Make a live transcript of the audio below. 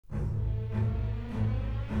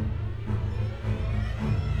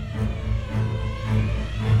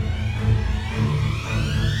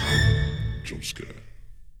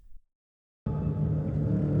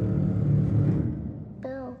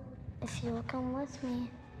come with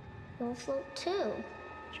me. You'll float too.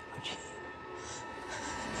 Georgie.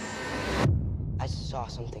 I saw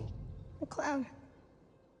something. The clown.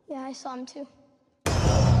 Yeah, I saw him too.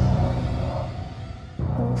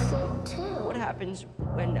 You'll float too. What happens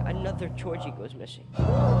when another Georgie goes missing? You'll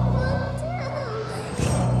float too.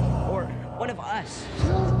 Or one of us?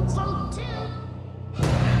 You'll float too.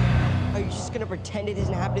 Are you just gonna pretend it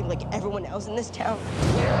isn't happening like everyone else in this town?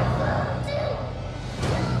 You'll float too.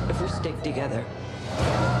 If we stick together,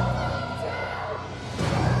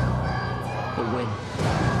 we'll win.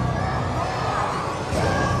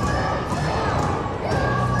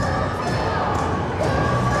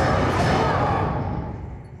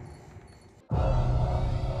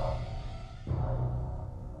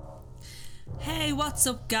 Hey, what's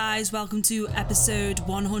up, guys? Welcome to episode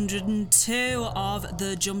 102 of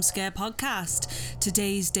the Jump Scare Podcast.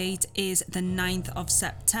 Today's date is the 9th of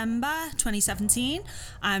September 2017.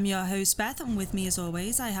 I'm your host, Beth, and with me, as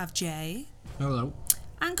always, I have Jay. Hello.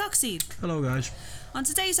 And Coxie. Hello, guys. On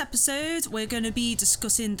today's episode, we're going to be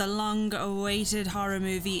discussing the long-awaited horror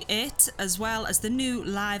movie It, as well as the new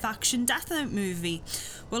live-action Death Note movie.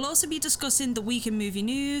 We'll also be discussing the week in movie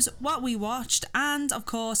news, what we watched, and, of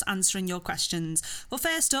course, answering your questions. But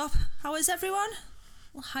first up, how is everyone?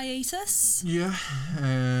 Hiatus? Yeah,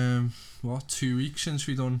 2 weeks since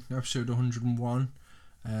we done episode 101.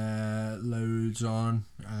 Loads on.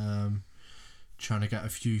 Trying to get a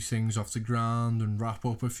few things off the ground and wrap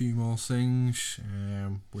up a few more things,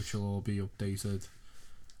 which will all be updated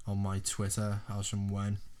on my Twitter as and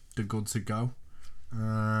when they're good to go.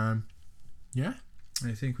 Yeah.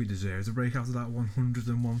 I think we deserved a break after that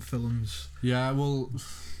 101 films. Yeah, well,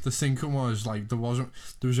 the thinking was like there was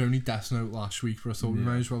only Death Note last week, but I thought we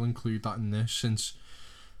might as well include that in this since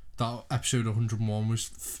that episode 101 was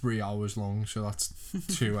 3 hours long, so that's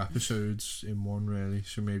 2 episodes in one, really.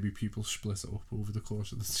 So maybe people split it up over the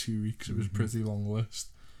course of the 2 weeks. It was a pretty long list.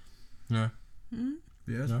 Yeah. Mm?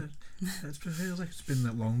 Yeah, it feels like it's been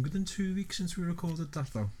that longer than 2 weeks since we recorded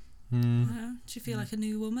that, though. Do you feel like a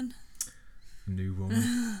new woman? New woman.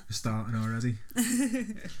 We're starting already.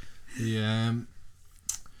 The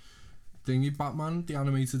thingy Batman, the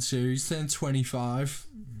animated series, turned 25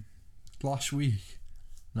 last week.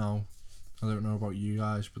 Now, I don't know about you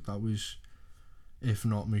guys, but that was, if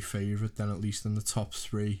not my favourite, then at least in the top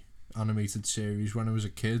 3 animated series when I was a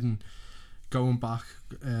kid. And going back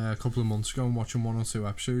a couple of months ago and watching 1 or 2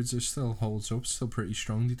 episodes, it still holds up, still pretty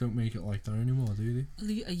strong. They don't make it like that anymore, do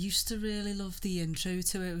they? I used to really love the intro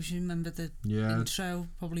to it. You remember the intro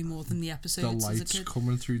probably more than the episodes the as a lights kid.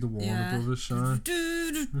 Coming through the Warner Brothers sign.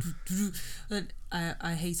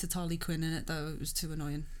 I hated Harley Quinn in it, though. It was too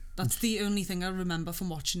annoying. That's the only thing I remember from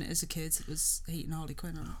watching it as a kid, was hating Harley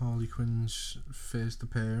Quinn. Harley Quinn's first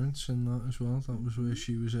appearance in that as well. That was where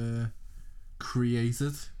she was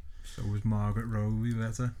created. So was Margaret Robbie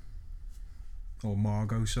better? Or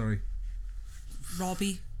Margot, sorry.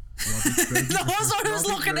 Robbie. That's what I was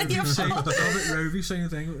looking at you for. Robert Robbie, same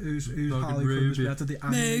thing. Who's Harley Quinn was better? The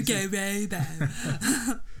animated. Robbie.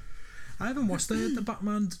 I haven't watched the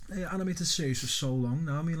Batman animated series for so long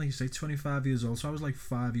now. I mean, like you say, 25 years old, so I was like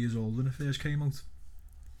 5 years old when it first came out.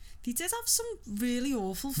 They did have some really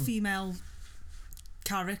awful female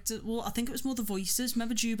characters. Well, I think it was more the voices.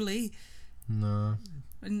 Remember Jubilee? No.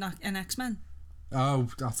 In X-Men? Oh,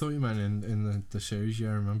 I thought you meant in the series. Yeah,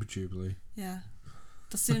 I remember Jubilee. Yeah.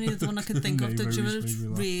 That's the only other one I can think of that was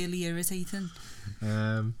really irritating.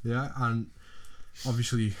 Yeah, and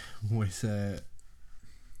obviously with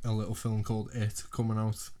a little film called It coming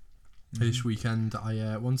out this weekend,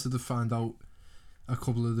 I wanted to find out a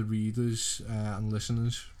couple of the readers and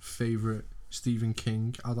listeners' favourite Stephen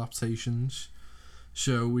King adaptations.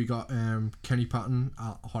 So we got Kenny Patton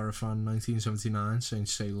at HorrorFan1979 saying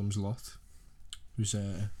Salem's Lot, who's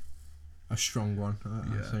a strong one,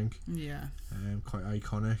 I think. Yeah. Quite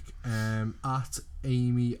iconic. At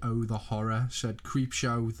Amy O the Horror said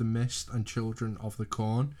Creepshow, The Mist, and Children of the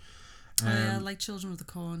Corn. I like Children of the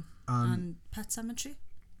Corn and Pet Sematary.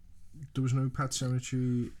 There was no Pet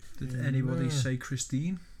Sematary. Did anybody say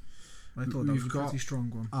Christine? I thought that was a pretty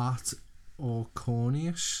strong one. At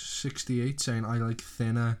Orcornius68 saying I like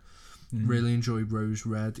Thinner. Really enjoyed Rose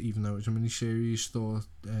Red, even though it's a miniseries. Thought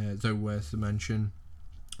though worth to mention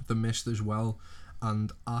The Mist as well.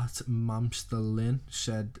 And at Mamster Lynn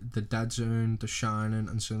said The Dead Zone, The Shining,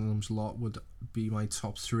 and Salem's Lot would be my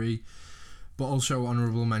top 3. But also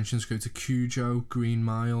honourable mentions go to Cujo, Green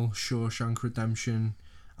Mile, Shawshank Redemption,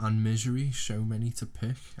 and Misery. So many to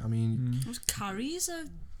pick. I mean, was Carrie's a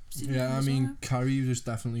Carrie was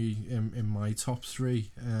definitely in my top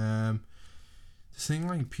 3. The thing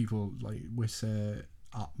like people like with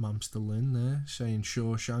at Mamster Lynn there saying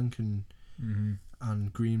Shawshank and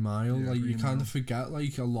Green Mile. Yeah, like you Green kind Mile. of forget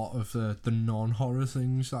like a lot of the non-horror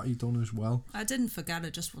things that he done as well. I didn't forget, I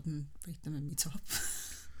just wouldn't rate them in my top.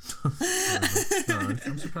 Alright.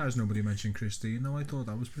 I'm surprised nobody mentioned Christine. No, I thought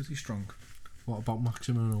that was pretty strong. What about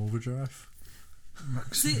Maximum Overdrive?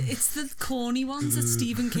 It's the corny ones that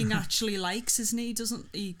Stephen King actually likes, isn't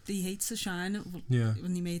he? He hates The Shining Yeah.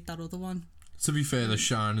 when he made that other one. To be fair, The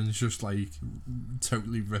Shining's just like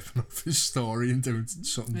totally ripping off his story and doing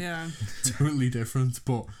something Yeah. totally different.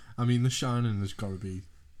 But I mean, The Shining has got to be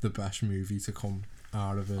the best movie to come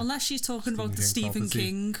out of it. Unless she's talking about the Stephen Stephen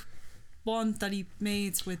King King one that he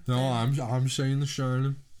made with. No, I'm saying The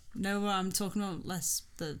Shining. No, I'm talking about less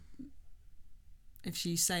the. If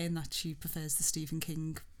she's saying that she prefers the Stephen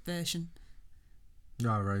King version.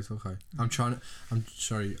 Yeah, right, okay. I'm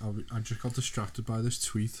sorry, I just got distracted by this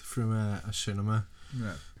tweet from a cinema,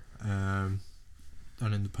 Yeah. an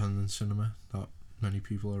independent cinema that many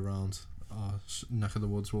people around our neck of the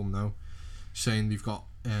woods will know, saying they've got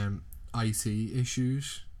IT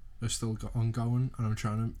issues are still ongoing, and I'm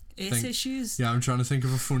trying to think, Issues. yeah, I'm trying to think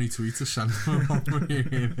of a funny tweet to send them.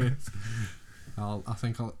 I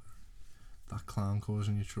think that clown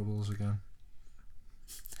causing you troubles again.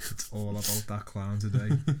 It's all about that clown today.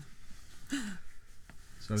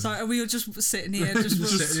 So are we all just sitting here, just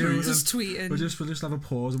tweeting? We'll just have a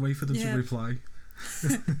pause and wait for them to reply.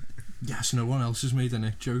 Yes, no one else has made an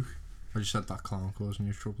it joke. I just said that clown causing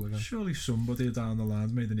you trouble again. Surely somebody down the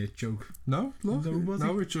line made an it joke. No, look, Nobody?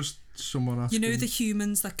 no, it's just someone You asking. know the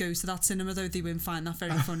humans that go to that cinema though, they wouldn't find that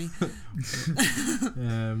very funny.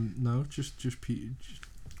 No, just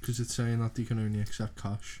because it's saying that they can only accept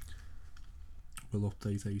cash. We'll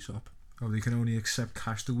update ASAP. Oh, they can only accept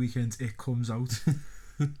cash the weekend it comes out.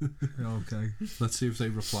 Okay. Let's see if they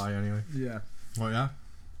reply anyway. Yeah. Oh yeah.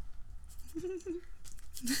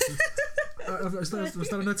 Was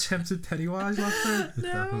that an attempted Pennywise laugh there? It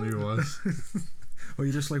definitely was. Or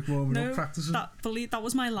you just like warming No, up practicing? that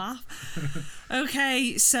was my laugh.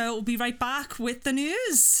 Okay, so we'll be right back with the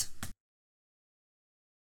news.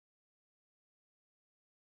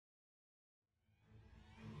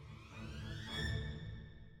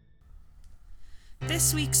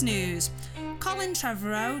 This week's news. Colin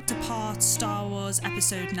Trevorrow departs Star Wars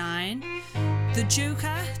Episode 9. The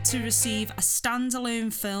Joker to receive a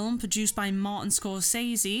standalone film produced by Martin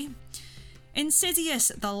Scorsese. Insidious: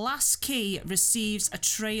 The Last Key receives a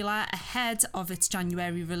trailer ahead of its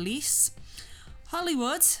January release.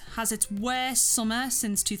 Hollywood has its worst summer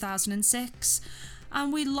since 2006.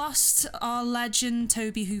 And we lost our legend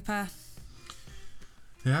Toby Hooper.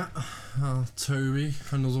 Yeah, Toby,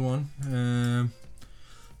 another one.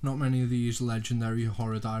 Not many of these legendary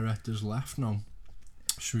horror directors left now.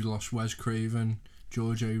 So we lost Wes Craven,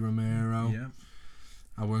 George A. Romero. Yeah.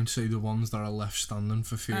 I won't say the ones that are left standing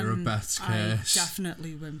for fear of Beth's curse. I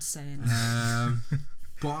definitely won't say it.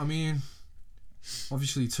 But I mean,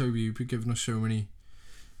 obviously Toby Hooper giving us so many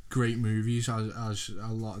great movies, as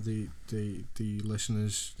a lot of the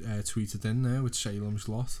listeners tweeted in there with Salem's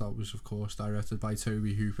Lot. That was of course directed by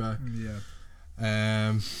Toby Hooper. Yeah.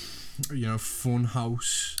 You know,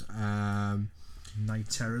 Funhouse, Night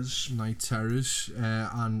Terrors,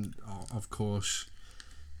 and of course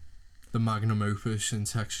the magnum opus in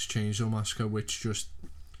Texas Chainsaw Massacre, which just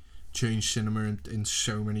changed cinema in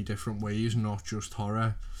so many different ways, not just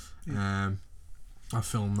horror. Yeah. A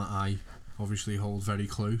film that I obviously hold very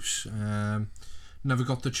close. Never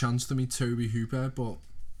got the chance to meet Toby Hooper, but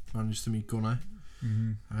managed to meet Gunnar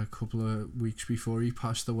a couple of weeks before he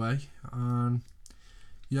passed away. And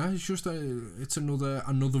yeah, it's just it's another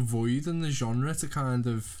void in the genre to kind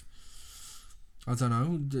of, I don't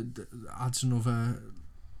know, adds another,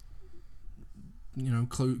 you know,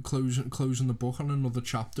 closing the book on another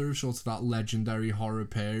chapter of sort of that legendary horror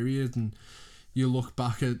period. And you look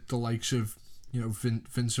back at the likes of, you know,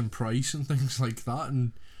 Vincent Price and things like that,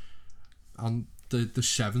 and the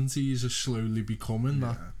 70s are slowly becoming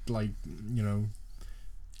that, like, you know,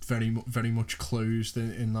 very much closed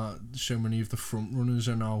in that so many of the front runners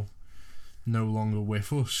are now no longer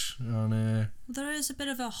with us. And there is a bit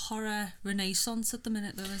of a horror renaissance at the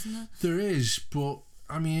minute though, isn't there? there is, but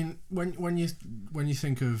I mean, when you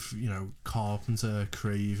think of, you know, Carpenter,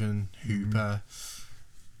 Craven, Hooper,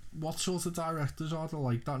 what sort of directors are there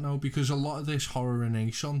like that now? Because a lot of this horror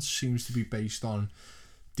renaissance seems to be based on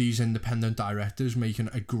these independent directors making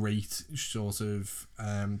a great sort of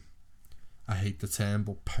I hate the term,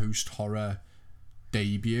 but post-horror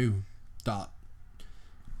debut that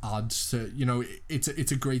adds to, you know, it's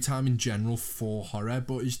a great time in general for horror,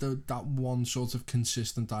 but is there that one sort of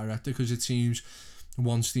consistent director? Because it seems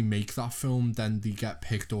once they make that film, then they get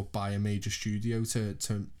picked up by a major studio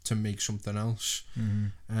to make something else.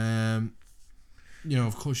 You know,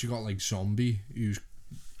 of course you got like Zombie, who's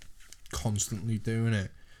constantly doing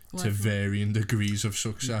it Well, to varying degrees of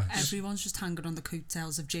success. Everyone's just hanging on the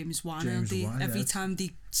coattails of James Wan. James Wan, Every yeah. time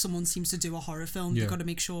someone seems to do a horror film, Yeah. they've got to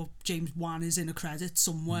make sure James Wan is in a credit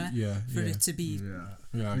somewhere for it to be.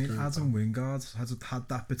 Yeah, I mean, agree with Adam Wingard has had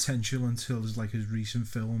that potential until his recent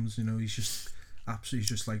films. You know, he's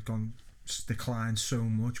just like gone declined so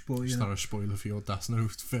much. But Is you that know, a spoiler for your Death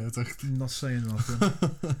Note verdict? I'm not saying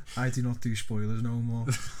nothing. I do not do spoilers no more.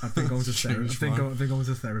 I've been going to therapy. James I've been going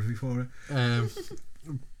to therapy for it.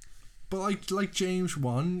 But like James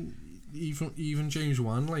Wan, even James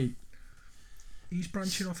Wan, like He's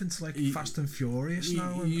branching off into like He- Fast and Furious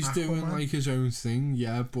now. And he's doing Aquaman. like his own thing,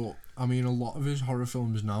 yeah. But I mean, a lot of his horror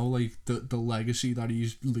films now, like the legacy that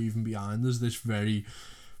he's leaving behind is this very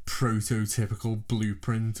prototypical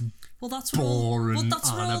blueprint. Well, that's Boring what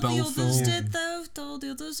all the Annabelle others film. did, though. All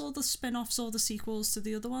the others, all the spin-offs, all the sequels to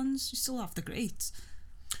the other ones, you still have the greats.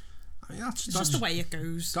 I mean, that's It's just the way it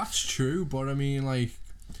goes. That's true, but I mean, like,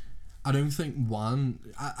 I don't think Wan.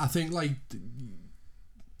 I think like,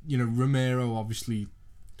 you know, Romero obviously.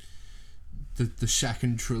 The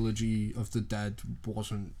second trilogy of the Dead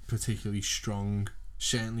wasn't particularly strong.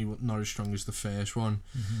 Certainly not as strong as the first one.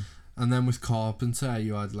 And then with Carpenter,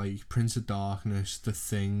 you had like Prince of Darkness, The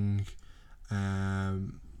Thing,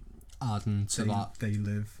 adding to that They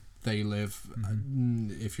Live. They Live,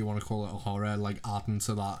 if you want to call it a horror, like adding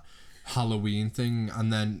to that Halloween thing.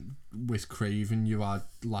 And then with Craven, you had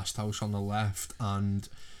Last House on the Left and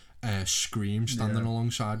Scream standing Yeah.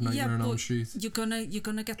 alongside Nightmare on Elm but Street. you're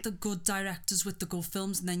gonna get the good directors with the good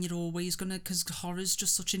films, and then you're always gonna, because horror's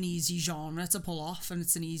just such an easy genre to pull off, and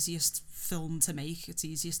it's an easiest film to make. It's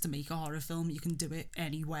easiest to make a horror film. You can do it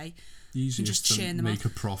anyway. Easiest just to churn them make out. a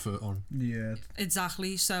profit on. Yeah,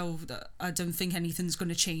 Exactly. So I don't think anything's going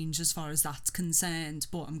to change as far as that's concerned.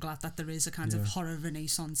 But I'm glad that there is a kind of horror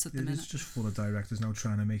renaissance at the it's minute. just full of directors now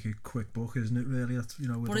trying to make a quick buck, isn't it? Really, that's, you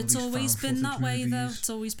know. With But all it's these always found been that footage way, though. movies. It's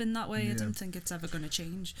always been that way. I Yeah. don't think it's ever going to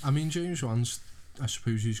change. I mean, James Wan's, I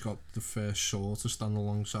suppose he's got the first Saw to stand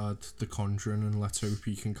alongside The Conjuring, and let's hope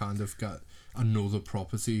he can kind of get another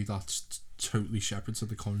property that's totally separate to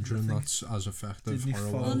The Conjuring, think- that's as effective. didn't he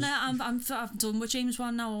horror follow- Well, wise. no, I'm done with James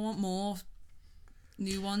Wan now. I want more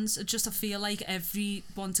new ones. I feel like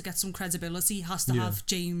everyone, to get some credibility, has to Yeah. have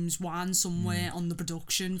James Wan somewhere on the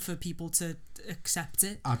production for people to accept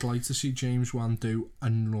it. I'd like to see James Wan do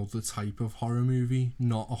another type of horror movie,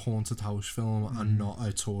 not a haunted house film and not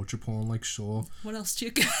a torture porn like Saw. What else do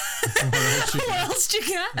you get? What else you What got? else do you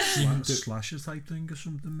get? Slasher type thing or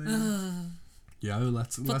something, maybe. Yeah,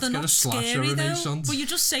 let's But get they're a not slasher scary though. renaissance But you're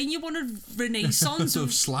just saying you want a renaissance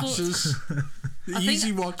of slashers.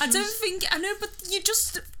 Easy watches. I don't think I know, but you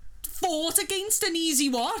just fought against an easy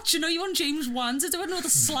watch. You know, you want James Wan to do another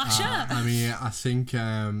slasher. I mean, I think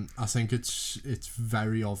it's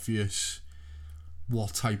very obvious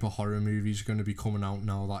what type of horror movies are going to be coming out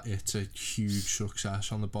now that it's a huge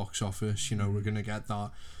success on the box office. You know, we're going to get that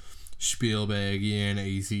Spielbergian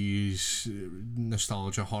 80s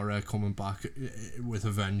nostalgia horror coming back with a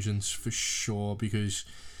vengeance for sure, because,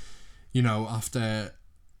 you know, after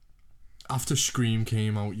Scream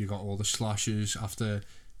came out, you got all the slashers. After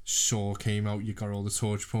Saw came out, you got all the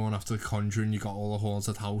torture porn. After The Conjuring, you got all the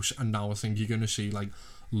haunted house. And now I think you're going to see like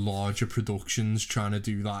larger productions trying to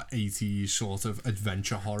do that 80s sort of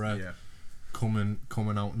adventure horror Yeah. coming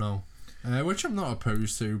out now, which I'm not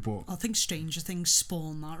opposed to. But I think Stranger Things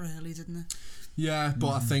spawned that, really, didn't it? yeah, but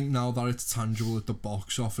I think now that it's tangible at the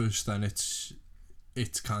box office, then it's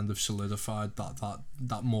kind of solidified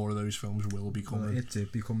that more of those films will be Well, coming. it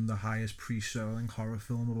did become the highest pre-selling horror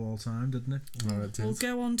film of all time, didn't it? Well, it We'll did.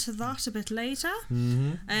 go on to that a bit later.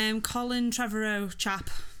 Mm-hmm. Colin Trevorrow chap.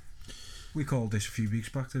 We called this a few weeks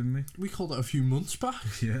back, didn't we? We called it a few months back.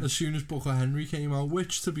 Yeah. As soon as Book of Henry came out,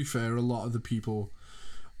 which, to be fair, a lot of the people,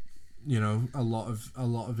 you know, a lot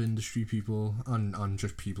of industry people and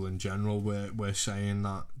just people in general were saying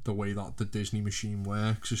that the way that the Disney machine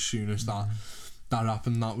works, as soon as that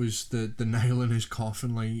happened, that was the nail in his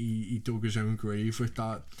coffin. Like he dug his own grave with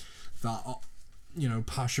that you know,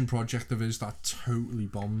 passion project of his that totally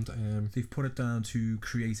bombed. They've put it down to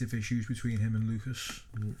creative issues between him and Lucas.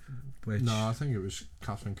 Which No, I think it was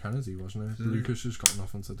Kathleen Kennedy, wasn't it? Did it? Lucas has got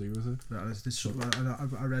nothing to do with it.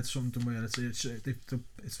 I read something where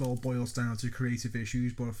it's all boils down to creative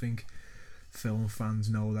issues, but I think film fans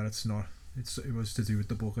know that it's not. It was to do with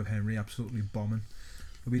the Book of Henry absolutely bombing.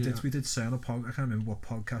 But we did say on a pod, I can't remember what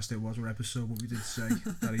podcast it was or episode, but we did say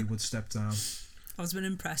that he would step down. I was been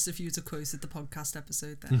impressed if you'd have quoted the podcast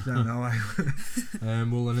episode then. Yeah, no,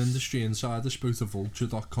 Well, an industry insider spoke to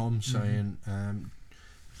Vulture.com saying,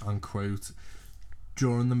 and quote,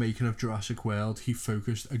 during the making of Jurassic World, he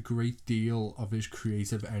focused a great deal of his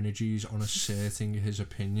creative energies on asserting his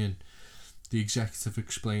opinion. The executive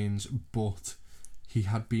explains, but he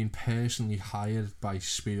had been personally hired by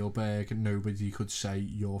Spielberg and nobody could say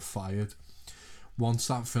you're fired. Once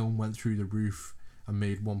that film went through the roof and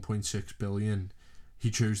made 1.6 billion, he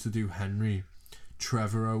chose to do Henry.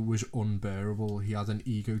 Trevorrow was unbearable. He had an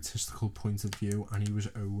egotistical point of view and he was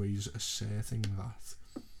always asserting that.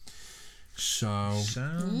 So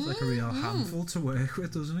sounds like a real handful to work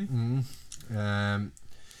with, doesn't he?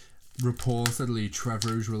 Reportedly,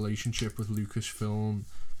 Trevorrow's relationship with Lucasfilm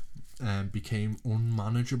became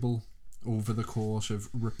unmanageable over the course of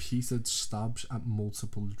repeated stabs at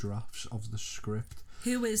multiple drafts of the script.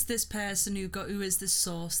 Who is this person who is this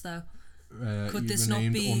source though? Could Either this not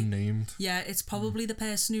named, be unnamed? Yeah, it's probably the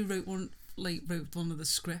person who wrote one of the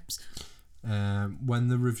scripts. When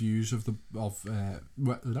the reviews when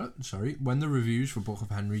the reviews for Book of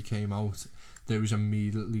Henry came out, there was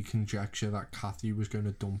immediately conjecture that Kathy was going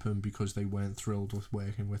to dump him because they weren't thrilled with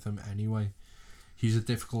working with him anyway. He's a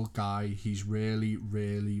difficult guy. He's really,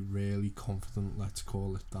 really, really confident, let's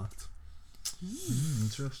call it that.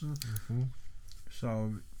 Interesting.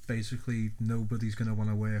 So basically nobody's going to want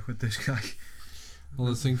to work with this guy.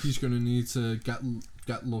 Well, I think he's going to need to get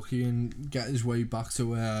lucky and get his way back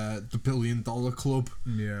to the $1 billion club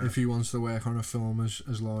if he wants to work on a film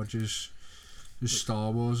as large as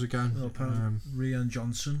Star Wars again. Well, Rian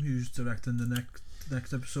Johnson, who's directing the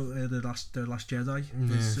next episode, the last Jedi,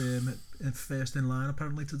 is first in line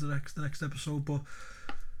apparently to direct the next episode. But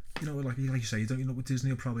you know, like you say, with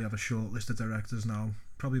Disney will probably have a short list of directors now.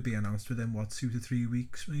 Probably be announced within 2 to 3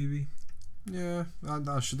 weeks, maybe. Yeah,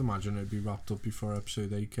 I should imagine it'd be wrapped up before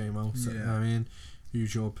episode 8 came out. Yeah. I mean,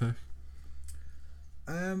 who's your pick?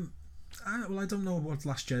 I don't know what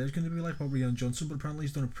Last Jedi is going to be like about Rian Johnson, but apparently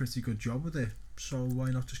he's done a pretty good job with it. So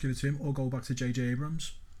why not just give it to him, or go back to J.J.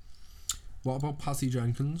 Abrams? What about Patty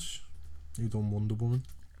Jenkins, who done Wonder Woman?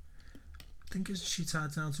 I think is she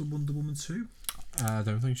tied down to Wonder Woman 2? I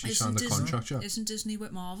don't think she signed the contract yet. Isn't Disney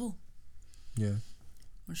with Marvel? Yeah.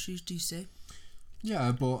 Or she's DC?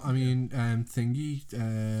 Yeah, but I mean, thingy,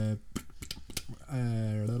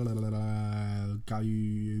 guy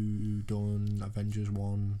who done Avengers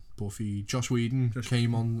 1, Buffy, Joss Whedon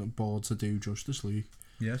came on board to do Justice League.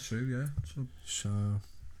 Yeah, true, yeah. So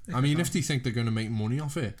I mean, if they think they're going to make money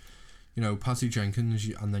off it, you know, Patty Jenkins,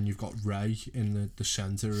 and then you've got Rey in the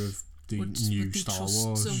centre of the new Star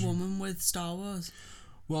Wars. A woman with Star Wars?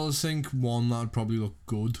 Well, I think one, that'd probably look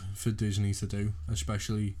good for Disney to do,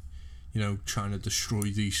 especially, you know, trying to destroy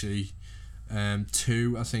DC.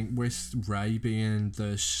 2, I think with Rey being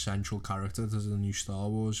the central character to the new Star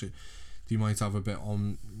Wars, they might have a bit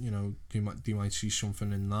on, you know, they might see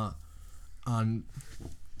something in that. And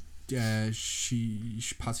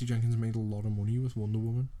Patty Jenkins made a lot of money with Wonder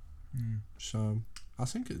Woman, so I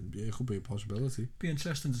think it could be a possibility. Be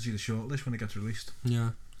interesting to see the shortlist when it gets released.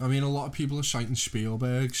 Yeah, I mean, a lot of people are citing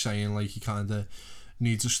Spielberg, saying like he kind of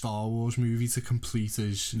needs a Star Wars movie to complete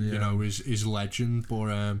his you know his legend,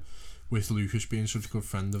 but with Lucas being such a good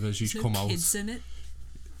friend of his, he's come out. Kids in it.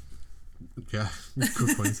 Yeah,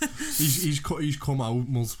 good point. he's come out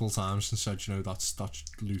multiple times and said, you know, that's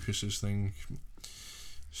Lucas's thing.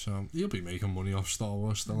 So he'll be making money off Star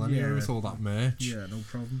Wars still anyway with all that merch. Yeah, no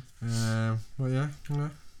problem. Well, yeah.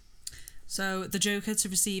 So the Joker to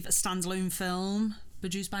receive a standalone film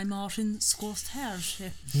produced by Martin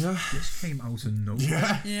Scorsese. Yeah. This came out of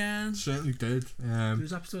nowhere. Yeah. Certainly did.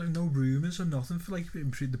 There's absolutely no rumours or nothing for like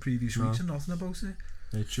the previous weeks and nothing about it.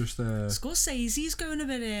 It's just Scorsese's going a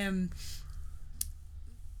bit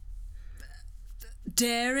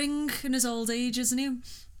daring in his old age, isn't he?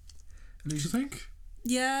 Do you think?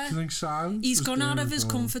 Yeah. Do you think so? He's gone out of his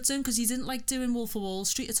comfort zone because he didn't like doing Wolf of Wall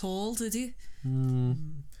Street at all, did he?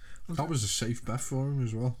 That was a safe bet for him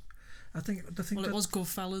as well. I think it was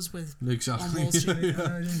Goodfellas with exactly on Wall Street.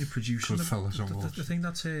 Only producing Goodfellas on Wall Street. The thing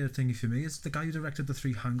that's a thingy for me is the guy who directed the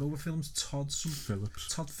 3 Hangover films, Todd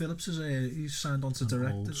Phillips is he's signed on to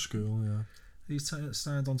direct old it. school, yeah. He's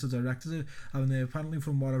signed on to direct it, and apparently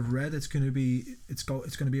from what I've read, it's going to be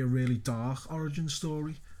a really dark origin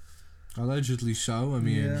story. Allegedly so. I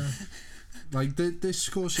mean, like this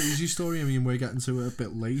Scorsese story. I mean, we're getting to it a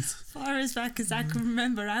bit late. Far as back as I can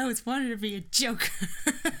remember, I always wanted to be a Joker.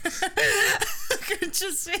 I could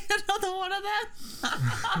just see another one of them.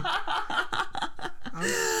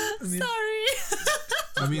 I mean, Sorry.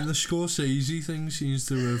 I mean, the Scorsese thing seems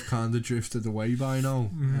to have kind of drifted away by now.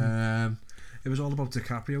 It was all about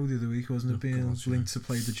DiCaprio the other week, wasn't it? Being God, yeah. linked to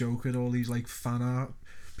play the Joker. All these like fan art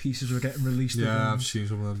pieces were getting released. of Yeah, him. I've seen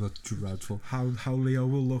some of them. They're dreadful. How Leo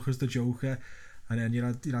will look as the Joker, and then you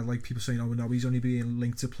had like people saying, oh no, he's only being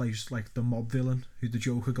linked to play like the mob villain who the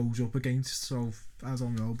Joker goes up against. So I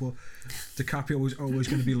don't know, but DiCaprio was always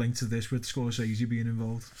going to be linked to this with Scorsese being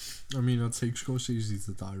involved. I mean, I'd take Scorsese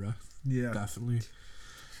to direct. Yeah, Definitely.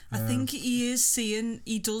 I think he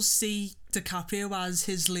does see DiCaprio as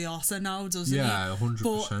his Liotta now, doesn't he? Yeah, 100%.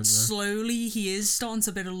 But Yeah. slowly he is starting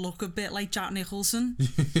to look a bit like Jack Nicholson.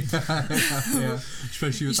 Yeah,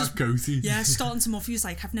 especially with He's that goatee. Yeah, starting to muff. He's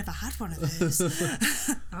like, I've never had one of those.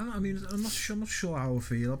 I mean, I'm not sure how I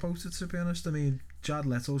feel about it, to be honest. I mean, Jared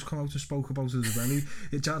Leto's come out and spoke about it as well.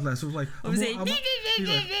 Jared Leto's like,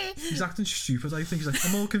 he's acting stupid. I think he's like,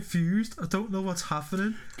 I'm all confused. I don't know what's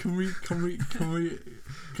happening. Can we?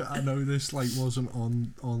 I know this like wasn't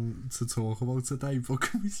on to talk about today, but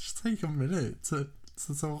can we just take a minute to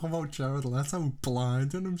talk about Jared Leto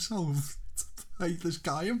blinding himself to play this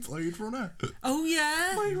guy in Blade Runner? Oh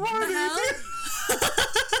yeah. Like, what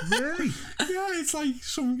The hell? Really? Yeah, it's like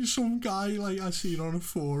some guy like I seen on a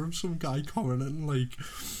forum, some guy commenting like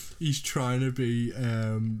he's trying to be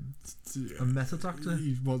A method actor?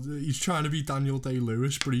 he's trying to be Daniel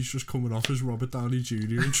Day-Lewis, but he's just coming off as Robert Downey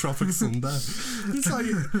Jr. in Tropic Thunder. It's like,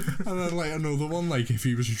 and then like another one, like if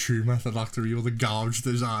he was a true method actor, he would have gouged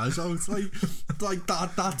his eyes out. Like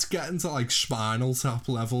that's getting to like Spinal Tap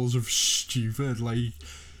levels of stupid. Like,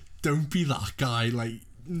 don't be that guy. Like,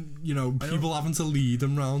 you know, people having to lead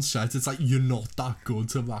him round set. It's like, you're not that good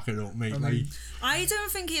to back it up, mate. Like, I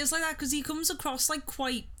don't think he is like that because he comes across like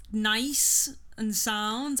quite nice and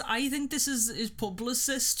sound. I think this is his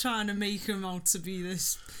publicist trying to make him out to be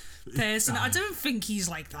this person. I don't think he's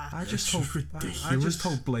like that. I just It's hope ridiculous. I just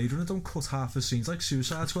hope Blade Runner don't cut half the scenes like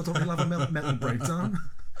Suicide Squad. Don't have a mental breakdown.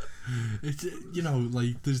 it's, you know,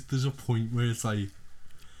 like there's a point where it's like,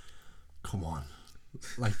 come on,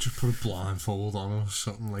 like just put a blindfold on or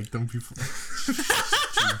something. Like, don't be stupid,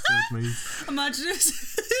 mate. Imagine if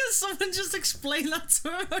someone just explained that to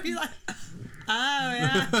him. He's like, oh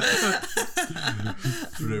yeah.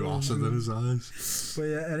 Threw acid in his eyes. But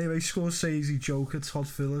yeah, anyway, Scorsese, Joker, Todd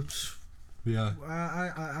Phillips. Yeah.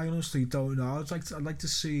 I honestly don't know. I'd like to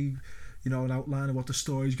see, you know, an outline of what the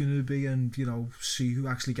story's going to be, and you know, see who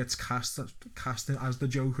actually gets cast as the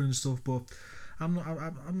Joker and stuff. But I'm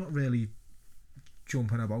not really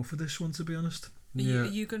jumping about for this one, to be honest. Are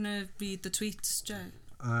you gonna read the tweets, Joe?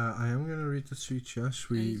 I am going to read the tweet. Yes,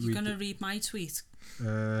 You're gonna read my tweet.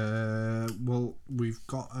 Well, we've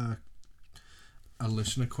got a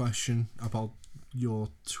listener question about your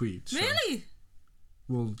tweet. So, Really?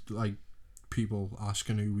 well, like people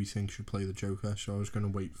asking who we think should play the Joker, so I was going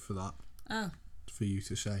to wait for that Oh. for you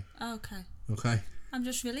to say. Okay. Okay. I'm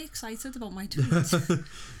just really excited about my tweet.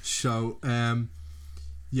 So,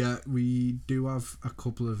 yeah, we do have a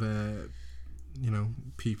couple of, you know,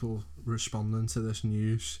 people responding to this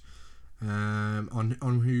news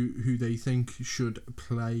on who they think should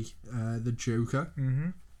play the Joker.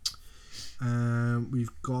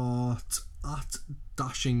 We've got at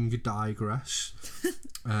Dashing Digress.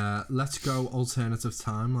 Let's go alternative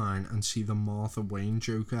timeline and see the Martha Wayne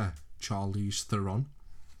Joker, Charlize Theron.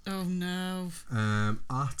 Oh no.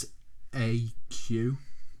 At AQ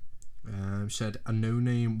said a no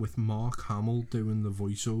name with Mark Hamill doing the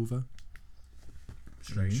voiceover.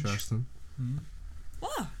 Strange. Interesting.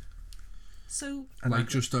 What? So And Like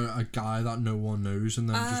just a guy that no one knows, and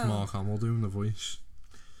then just Oh. Mark Hamill doing the voice.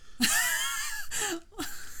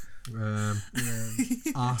 At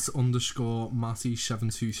 _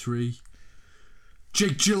 Matty723,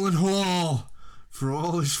 Jake Gyllenhaal, for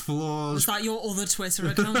all his flaws, was that your other Twitter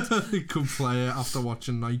account? could play it after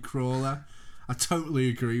watching Nightcrawler. I totally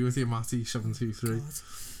agree with you, Matty723.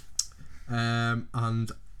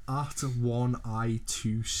 And at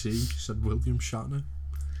 1I2C said William Shatner.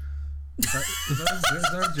 Is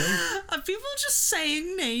that a joke? Are people just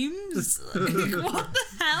saying names? Like, what the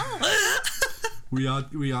hell? We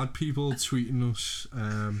had people tweeting us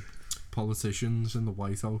politicians in the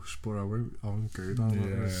White House, but I won't go down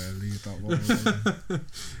that way. Yeah, leave that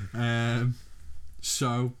one.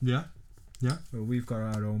 So yeah. Well, we've got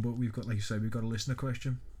our own, but we've got, like you said, we've got a listener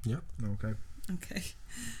question. Yep. Okay. Okay.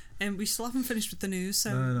 We still haven't finished with the news,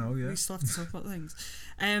 so No, yeah. we still have to talk about things.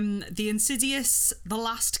 The Insidious, The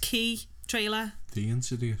Last Key trailer. The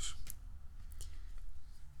Insidious.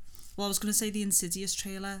 Well, I was going to say the Insidious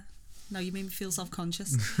trailer. No, you made me feel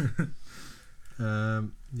self-conscious.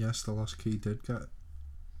 Yes, The Last Key did get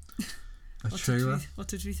trailer. What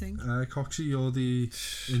did we think? Coxie, you're the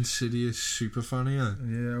Insidious super fan here.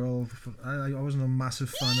 Yeah, well, I wasn't a massive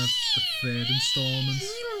fan of the third installment.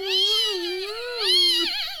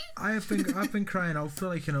 I've been crying out for,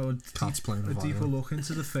 like, you know, Cats playing the deeper violin. look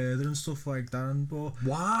into the further and stuff like that. But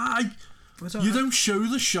Why? but You don't show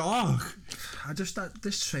the shark.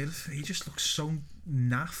 this trailer, he just looks so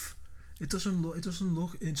naff. It doesn't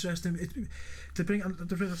look interesting.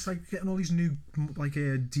 It's like getting all these new, like,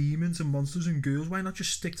 demons and monsters and ghouls. Why not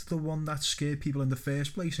just stick to the one that scared people in the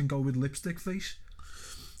first place and go with lipstick face?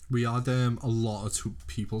 We had a lot of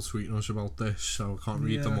people tweeting us about this, so I can't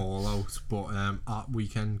read them all out. But at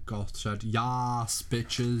Weekend Got said, "Yas,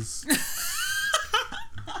 bitches."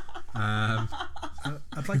 I'd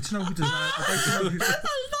like to know who designed.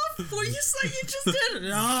 What you say you just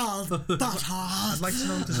did? Oh, that hard. I'd like to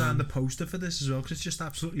know who designed the poster for this as well, because it's just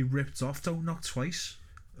absolutely ripped off. Don't Knock Twice.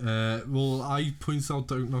 Well, I pointed out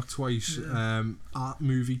Don't Knock Twice. Yeah. At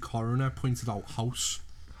Movie Coroner pointed out House.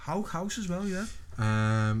 House as well, yeah.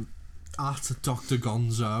 At Dr.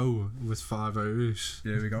 Gonzo with 5 O's.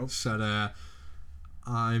 There we go. Said,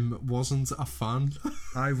 I wasn't a fan.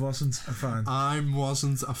 I wasn't a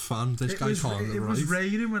fan. This guy can't It was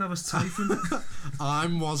raining when I was typing. I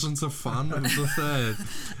wasn't a fan of the third,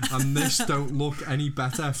 and this don't look any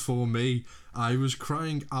better for me. I was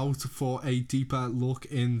crying out for a deeper look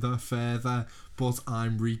in the further, but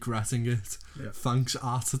I'm regretting it. Yeah. Thanks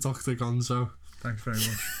at Dr. Gonzo. Thanks very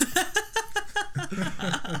much.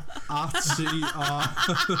 At CR.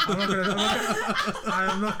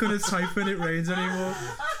 I'm not gonna type when it rains anymore.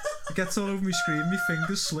 It gets all over my screen, my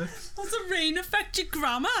fingers slip. Does the rain affect your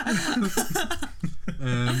grammar? At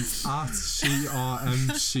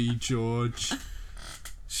CRMC George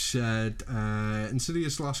said,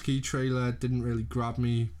 Insidious Last Key trailer didn't really grab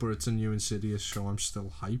me, but it's a new Insidious, so I'm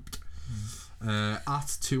still hyped.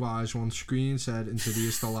 At Two Eyes One Screen said,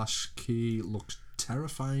 Insidious The Last Key looks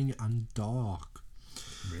terrifying and dark.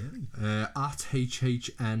 Really? At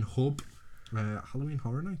HHN Hub, Halloween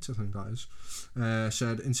Horror Nights, I think that is,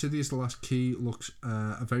 said Insidious The Last Key looks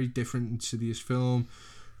a very different Insidious film.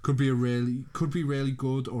 Could be really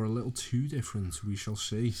good or a little too different. We shall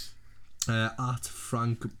see. At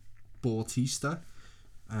Frank Bautista,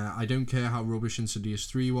 I don't care how rubbish Insidious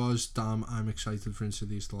 3 was. Damn, I'm excited for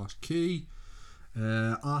Insidious The Last Key.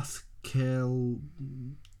 At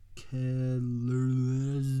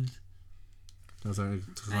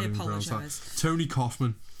I apologise. Tony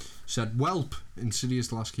Kaufman said, Welp, Insidious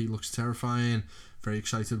The Last Key looks terrifying. Very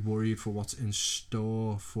excited, worried for what's in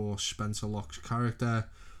store for Spencer Locke's character.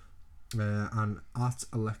 And at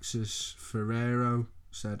Alexis Ferrero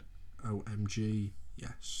said, OMG,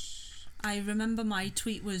 yes. I remember my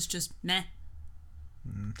tweet was just meh.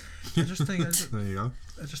 I just think There you go.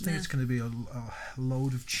 it's going to be a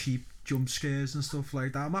load of cheap jump scares and stuff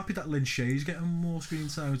like that. I'm happy that Lin Shaye's getting more screen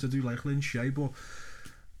time. I do like Lin Shaye, but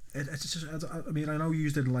it's just, I mean, I know you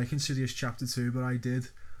didn't like Insidious Chapter 2, but I did.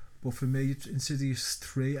 But for me, Insidious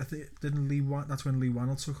 3, I think that's when Lee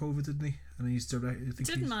Wannell took over, didn't he? And he's direct. I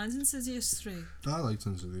Didn't mind Insidious 3. I liked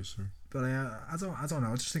Insidious 3. But I don't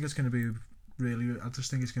know. I just think it's going to be I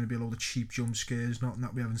just think it's going to be a load of cheap jump scares, not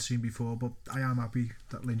that we haven't seen before. But I am happy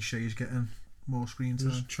that Lin Shaye is getting more screen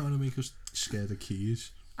time. Just trying to make us scared of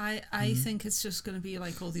keys. I think it's just going to be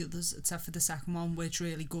like all the others, except for the second one, which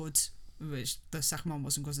really good. Which the second one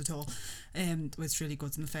wasn't good at all. Which really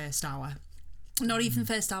good in the first hour. Not even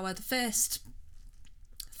first hour. The first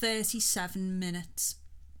 37 minutes.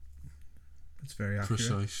 It's very accurate.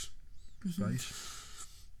 Precise.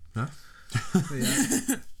 Yeah.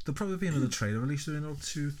 There'll probably be another trailer released in about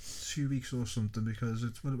 2 weeks or something, because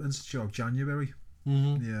it's January.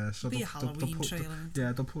 Yeah, so Be a Halloween trailer.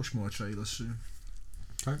 They'll push more trailers soon.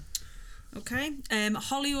 Okay.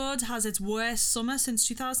 Hollywood has its worst summer since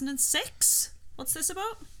 2006. What's this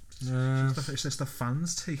about? It's just the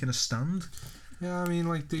fans taking a stand. Yeah, I mean,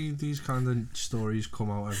 like, these kind of stories come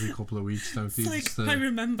out every couple of weeks, don't they? It's like, I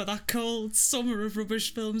remember that cold summer of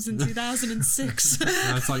rubbish films in 2006.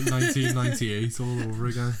 Yeah, it's like 1998 all over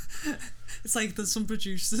again. It's like there's some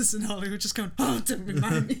producers in Hollywood just going, oh, don't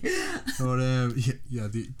remind me. Or,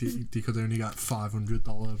 they could only get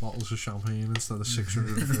 $500 bottles of champagne instead of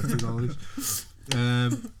 $650.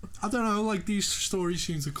 I don't know, like, these stories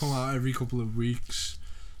seem to come out every couple of weeks.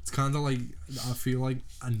 It's kind of like, I feel like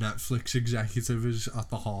a Netflix executive is at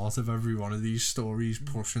the heart of every one of these stories,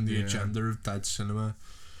 pushing the agenda of dead cinema.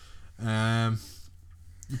 But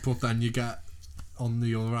then you get, on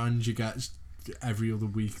the other hand, you get every other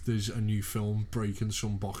week there's a new film breaking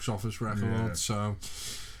some box office record. So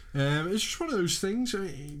It's just one of those things. I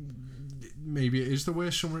mean, maybe it is the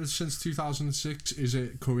worst summer since 2006. Is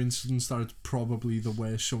it coincidence that it's probably the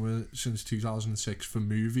worst summer since 2006 for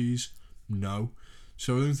movies? No.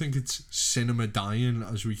 So I don't think it's cinema dying,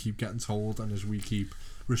 as we keep getting told and as we keep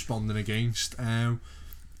responding against.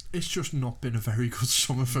 It's just not been a very good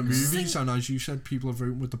summer for movies, and as you said, people are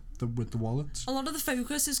voting with the wallets. A lot of the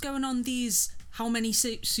focus is going on these how many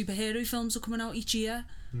superhero films are coming out each year.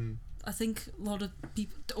 I think a lot of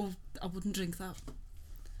people. Oh, I wouldn't drink that.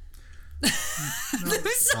 That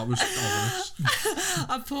was ominous.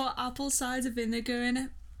 I put apple cider vinegar in it.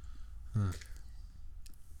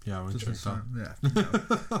 Yeah, I won't drink that. Yeah.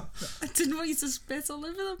 I didn't want you to spit all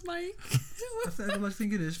over the mic. I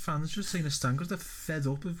think it is fans just saying a stand because they're fed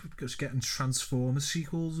up of just getting Transformers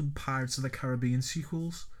sequels and Pirates of the Caribbean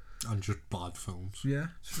sequels. And just bad films. Yeah.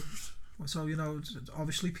 So you know,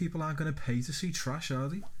 obviously people aren't going to pay to see trash, are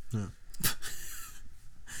they? Yeah.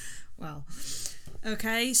 Well,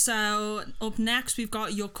 okay, so up next we've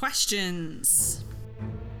got your questions.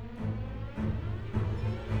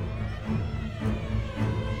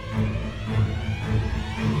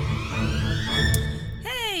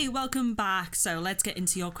 Hey, welcome back. So let's get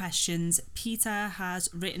into your questions. Peter has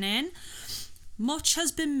written in: much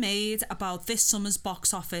has been made about this summer's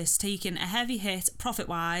box office taking a heavy hit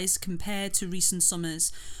profit-wise compared to recent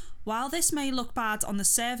summers. While this may look bad on the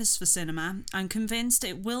surface for cinema, I'm convinced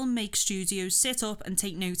it will make studios sit up and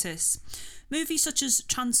take notice. Movies such as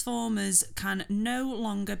Transformers can no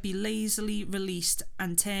longer be lazily released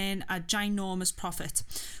and turn a ginormous profit,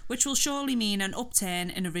 which will surely mean an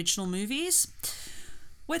upturn in original movies.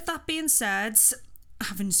 With that being said, I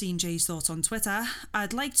haven't seen Jay's thoughts on Twitter.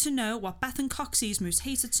 I'd like to know what Beth and Coxie's most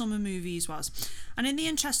hated summer movies was. And in the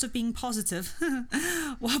interest of being positive,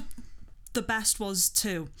 what the best was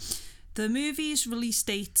too. The movie's release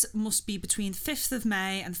date must be between 5th of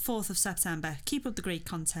May and 4th of September. Keep up the great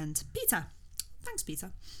content. Peter. Thanks,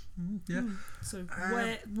 Peter. Yeah. So,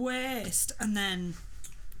 worst, and then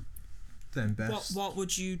best. what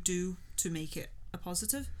would you do to make it a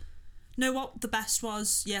positive? No, what the best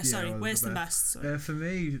was. Yeah, sorry, worst and best. For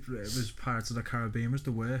me, it was Pirates of the Caribbean was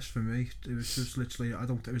the worst for me. It was just literally,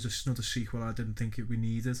 it was another sequel I didn't think we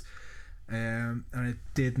needed. And it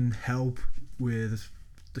didn't help with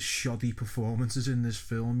the shoddy performances in this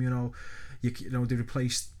film. You know, they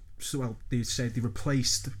replaced. They said they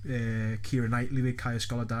replaced Keira Knightley with Kaya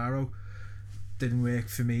Scodelario. Didn't work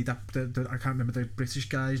for me. That I can't remember the British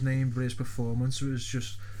guy's name, but his performance was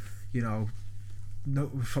just, you know,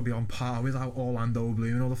 probably on par with Orlando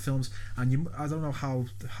Bloom and all the films. And I don't know how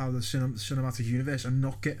the cinematic universe are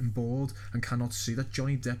not getting bored and cannot see that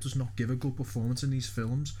Johnny Depp does not give a good performance in these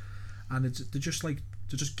films. And they're just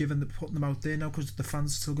putting them out there now because the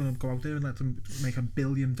fans are still going to go out there and let them make $1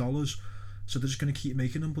 billion. So they're just going to keep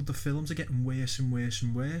making them, but the films are getting worse and worse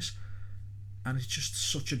and worse, and it's just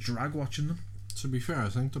such a drag watching them. To be fair, I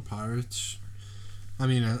think the Pirates, I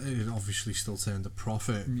mean, it obviously still turned a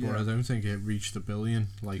profit, but I don't think it reached $1 billion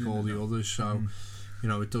like all the others. So, you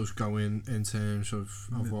know, it does go in terms of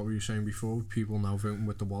what we were saying before, people now voting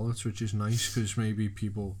with the wallets, which is nice because maybe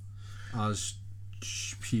people, as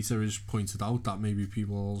Peter has pointed out, that maybe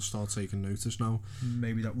people will start taking notice now.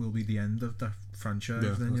 Maybe that will be the end of the franchise.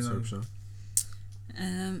 Yeah, then, let's hope so.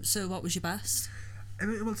 So what was your best? I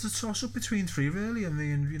mean, well, it's a toss up between three really. I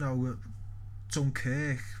mean, you know,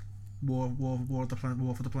 Dunkirk, War for the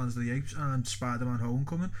Planet of the Apes, and Spider-Man: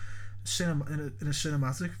 Homecoming. In a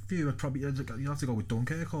cinematic view, you'd have to go with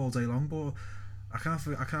Dunkirk all day long, but I can't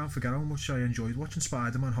forget how much I enjoyed watching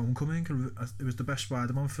Spider-Man: Homecoming. It was the best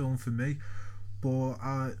Spider-Man film for me. But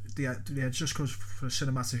just because for a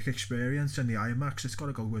cinematic experience and the IMAX, I've got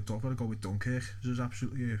to go with Dunkirk.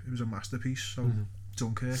 It was a masterpiece. So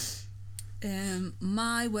Dunkirk. Oh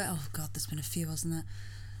god, there's been a few, hasn't there?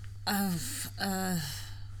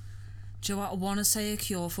 Do you know what? I want to say A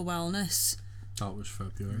Cure for Wellness. That was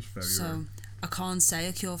February. So I can't say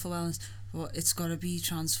A Cure for Wellness, but it's got to be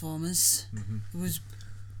Transformers. It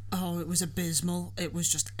was abysmal. It was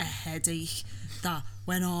just a headache that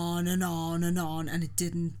went on and on and on, and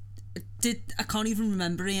I can't even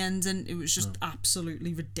remember the ending. It was just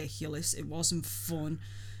absolutely ridiculous. It wasn't fun.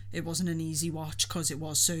 It wasn't an easy watch because it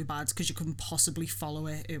was so bad, because you couldn't possibly follow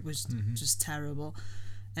it. It was just terrible.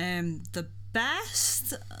 The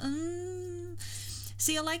best,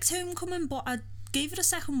 see, I liked Homecoming, but I gave it a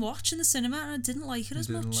second watch in the cinema and I didn't like it as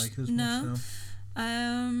much. No.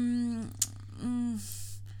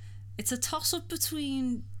 It's a toss-up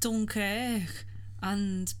between Dunkirk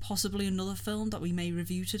and possibly another film that we may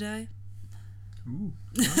review today. Ooh,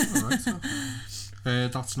 alright.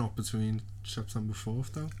 That's not between September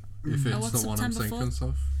 4th though. If it's the one I'm thinking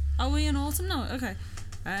of. Are we in autumn now? Okay.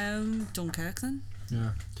 Dunkirk then.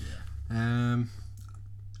 Yeah. I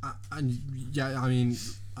mean,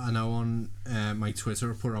 I know on my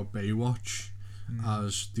Twitter I put out Baywatch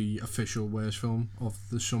as the official worst film of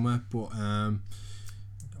the summer, but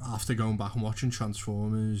after going back and watching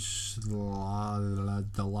Transformers the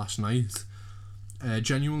last night,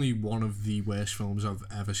 genuinely one of the worst films I've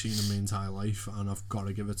ever seen in my entire life, and I've got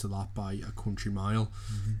to give it to that by a country mile.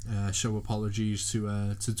 So apologies to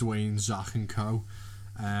Dwayne, Zach and co.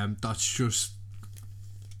 That's just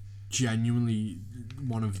genuinely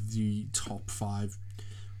one of the top 5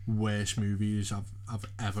 worst movies I've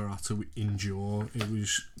ever had to endure. It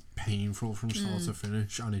was painful from start to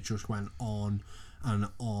finish, and it just went on and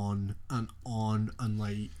on and on, and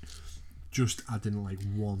like, just I didn't like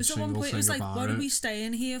one So at single one point thing it was like, about what it. are we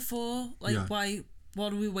staying here for? Like, Yeah. why?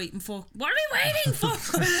 What are we waiting for? What are we waiting for?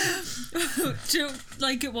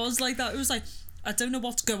 Like, it was like that. It was like, I don't know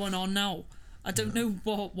what's going on now. I don't know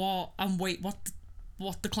what and wait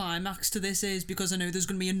what the climax to this is, because I know there's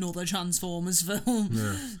going to be another Transformers film.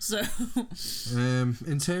 Yeah. So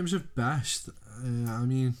In terms of best, I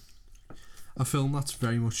mean, a film that's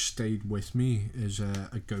very much stayed with me is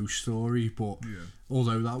a Ghost Story, but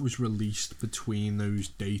although that was released between those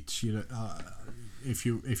dates, you know, if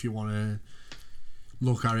you want to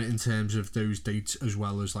look at it in terms of those dates as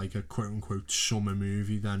well as like a quote unquote summer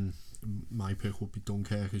movie, then my pick would be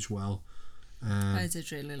Dunkirk as well. I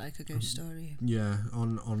did really like A Ghost Story. Yeah,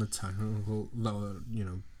 on a technical level, you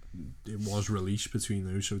know, it was released between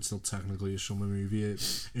those, so it's still technically a summer movie.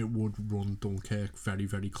 It would run Dunkirk very,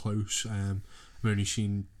 very close. I've only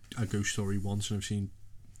seen A Ghost Story once, and I've seen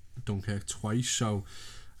Dunkirk twice, so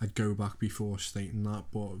I'd go back before stating that,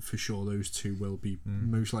 but for sure those two will be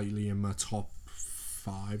most likely in my top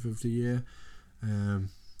 5 of the year.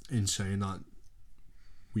 In saying that,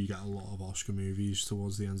 we get a lot of Oscar movies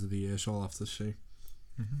towards the end of the year, so I'll have to see.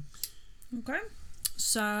 Okay.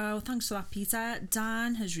 So thanks for that, Peter.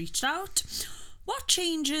 Dan has reached out. What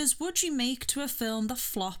changes would you make to a film that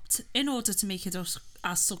flopped in order to make it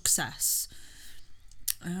a success?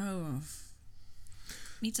 Oh,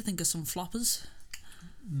 need to think of some floppers.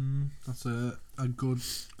 That's a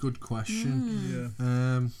good question.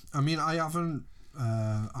 Yeah. I mean, I haven't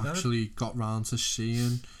actually got round to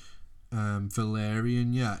seeing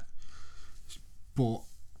Valerian yet, but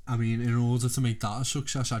I mean, in order to make that a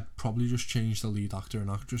success, I'd probably just change the lead actor and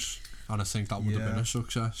actress, and I think that would have been a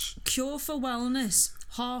success. Cure for Wellness,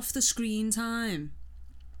 half the screen time.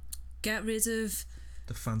 Get rid of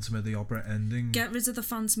The Phantom of the Opera ending. the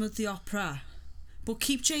Phantom of the Opera, but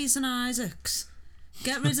keep Jason Isaacs.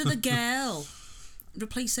 Get rid of the girl.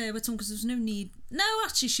 Replace her with someone, because there's no need. No,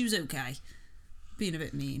 actually, she was okay. Being a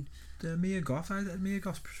bit mean. Mia Goth,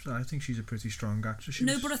 I think she's a pretty strong actress.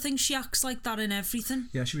 But I think she acts like that in everything.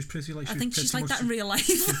 Yeah, she was pretty like. I think she's like that in real life.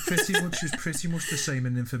 She was pretty much the same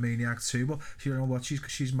in Nymphomaniac too. But you know what?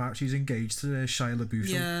 She's married. She's engaged to Shia LaBeouf.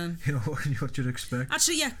 So, Yeah. you know what you'd expect.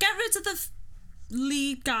 Actually, yeah, get rid of the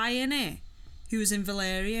lead guy in it who was in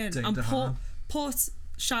Valerian, Dane and DeHaan. put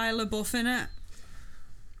Shia LaBeouf in it.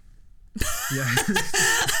 Yeah,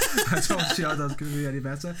 I don't see how that's going to be any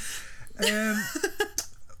better.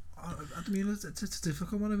 I mean, it's a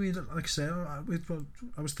difficult one. I mean, like I say,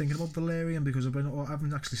 I was thinking about Valerian because I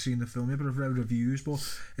haven't actually seen the film yet, but I've read reviews. But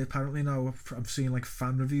apparently now I'm seeing like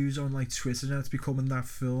fan reviews on like Twitter, and it's becoming that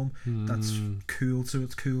film that's cool to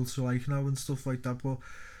like now and stuff like that. But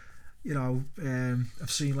you know,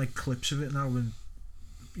 I've seen like clips of it now, and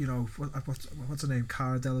you know, what's her name,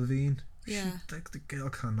 Cara Delevingne. Yeah. The girl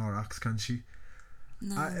cannot act, can she?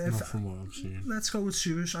 No. Not from what I've seen. Let's go with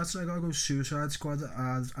Suicide. I gotta go Suicide Squad.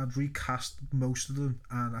 I'd recast most of them,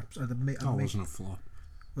 and That wasn't a flop.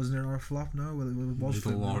 wasn't it a flop? No, well, it was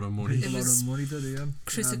Made a lot of money. Made a It lot was of money, did it? Yeah.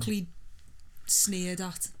 critically sneered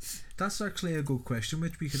at. That's actually a good question,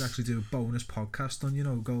 which we could actually do a bonus podcast on. You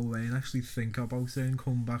know, go away and actually think about it and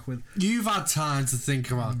come back with. You've had time to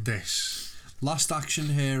think about this. Last Action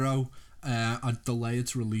Hero. I'd delay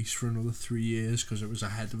its release for another 3 years because it was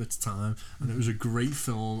ahead of its time, and it was a great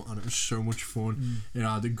film, and it was so much fun. It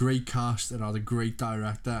had a great cast, it had a great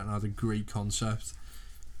director, and it had a great concept.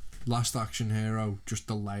 Last Action Hero, just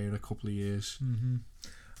delay it a couple of years.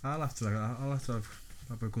 I'll have to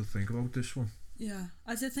have a good think about this one. Yeah,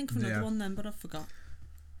 I did think of another one then, but I forgot.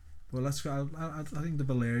 Well, let's go. I think the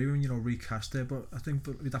Valerian, you know, recast it, but I think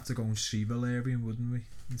we'd have to go and see Valerian, wouldn't we?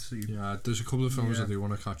 And see. Yeah, there's a couple of films I do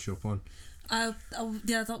want to catch up on.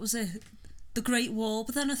 Yeah, that was it. The Great Wall,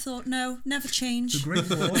 but then I thought, no, never change. The Great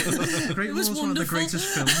Wall. The Great It Wall was is one of the wonderful. greatest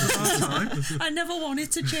films of our time. I never want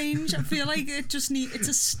it to change. I feel like it's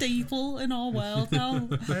a staple in our world now.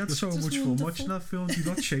 I had so Just much fun wonderful. watching that film. Do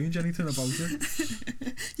not change anything about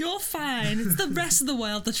it. You're fine. It's the rest of the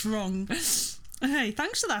world that's wrong. Hey,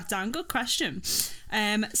 thanks for that, Dan. Good question.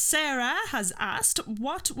 Sarah has asked,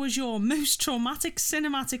 what was your most traumatic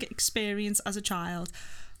cinematic experience as a child?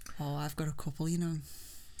 Oh, I've got a couple, you know.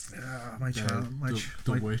 My child,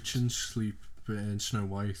 the witch and Sleep in Snow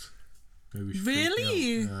White.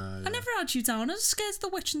 Really? Yeah. I never had you down. I was scared of the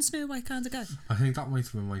witch and Snow White kind of guy. I think that might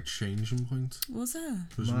have been my changing point. Was there?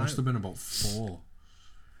 Because it must have been about 4.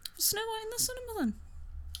 Was Snow White in the cinema then?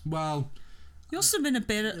 Well, You must have been a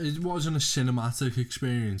bit... it wasn't a cinematic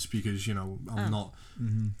experience because, you know, I'm not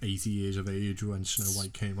 80 years of age when Snow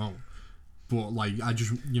White came out. But, like, I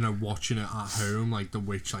just, you know, watching it at home, like, the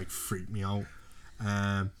witch, like, freaked me out.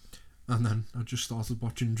 And then I just started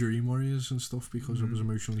watching Dream Warriors and stuff because I was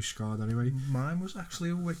emotionally scarred anyway. Mine was actually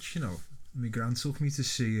a witch, you know. My gran took me to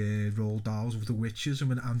see Roald Dahl's of the Witches, and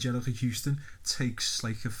when Angelica Houston takes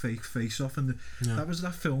like a fake face off, and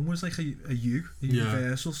that film was like a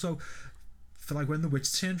universal. So for like when the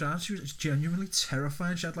witch turned around, she was genuinely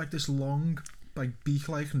terrifying. She had like this long, like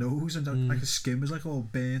beak-like nose, and like her skin was like all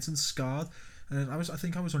burnt and scarred. And I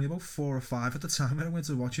think I was only about 4 or 5 at the time when I went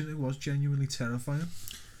to watch it. It was genuinely terrifying.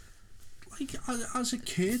 Like as a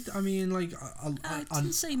kid, I mean, like I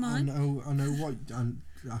didn't say mine. I know what, and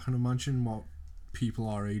I can imagine what people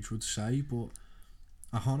our age would say, but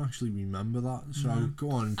I can't actually remember that. So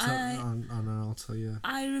go on, and I'll tell you.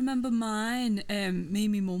 I remember mine. Me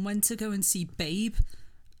and my mum went to go and see Babe,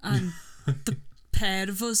 and the pair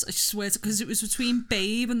of us, I swear, because it was between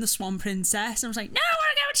Babe and the Swan Princess, and I was like, no, I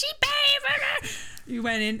want to go and see Babe. We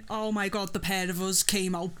went in, oh my god, the pair of us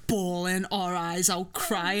came out bawling, our eyes out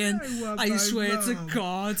crying. I swear to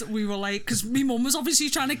God, we were like, because my mum was obviously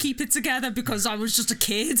trying to keep it together because I was just a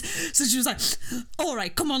kid, so she was like, all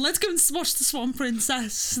right, come on, let's go and watch the Swan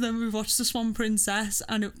Princess. So then we watched the Swan Princess,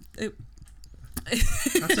 and it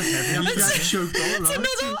That's a heavy Choked on, right?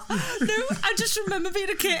 no, I just remember being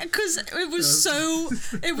a kid because it was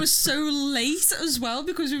so late as well,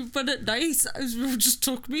 because we went at night. It just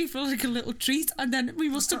took me for like a little treat, and then we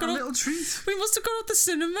must have got a little treat. We must have gone to the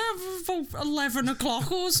cinema about 11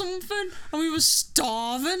 o'clock or something, and we were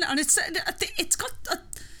starving. And it's got a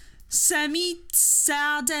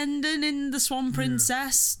semi-sad ending in the Swan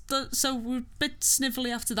Princess, so we were a bit snivelly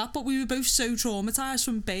after that. But we were both so traumatised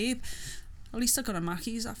from Babe. At least I got a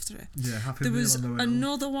Mackey's after it. Yeah, happy There meal was on the way home.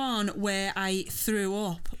 another one where I threw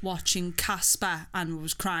up watching Casper and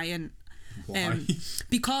was crying. Why?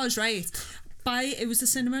 Because, right, it was the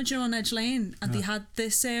cinema on Edge Lane, and they had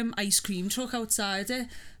this ice cream truck outside it.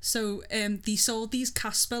 So they sold these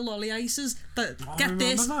Casper lolly ices that, get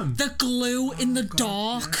this, them. the glue in the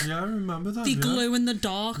dark. Yeah, I remember that. They glue in the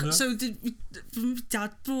dark. Yeah. So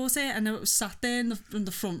Dad bought it, and it was sat there in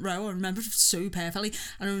the front row. I remember it so perfectly,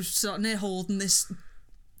 and I was sitting there holding this,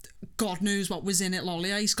 God knows what was in it,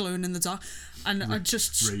 lolly ice glowing in the dark, and I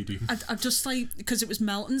just like, because it was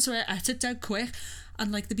melting, so I ate it dead quick,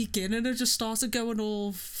 and like the beginning I just started going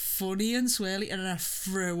all funny and swirly, and then I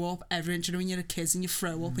threw up everything. You know when you're a kid and you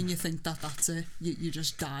throw up and you think that's it, you're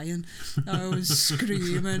just dying. I was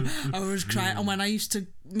screaming, I was crying, and when I used to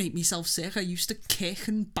make myself sick, I used to kick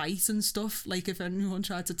and bite and stuff, like if anyone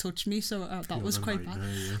tried to touch me, so that was quite bad.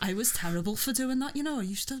 Yeah. I was terrible for doing that, you know. I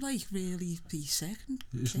used to like really be sick and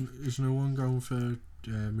Is no one going for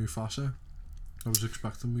Mufasa? I was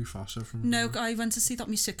expecting Mufasa from... No, I went to see that on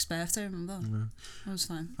my 6th birthday, I remember. Yeah. I was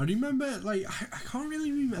fine. I remember, like, I can't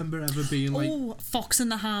really remember ever being like... Oh, Fox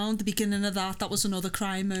and the Hound, the beginning of that was another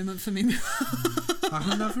crying moment for me. I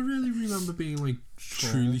can never really remember being like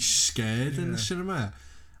truly scared in the cinema.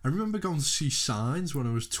 I remember going to see Signs when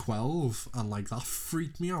I was 12, and like that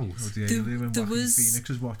freaked me out. Oh, the alien when there Joaquin was- Phoenix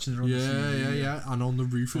was watching her on the TV. Yeah, and on the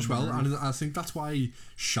roof as On well. the roof. And I think that's why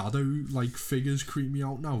shadow like figures creep me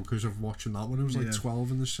out now, because of watching that when I was like Yeah. 12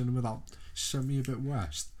 in the cinema. That sent me a bit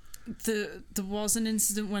west. There was an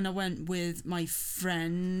incident when I went with my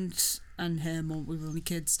friend and her mum. We were only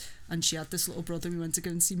kids, and she had this little brother. We went to go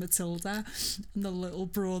and see Matilda, and the little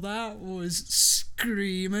brother was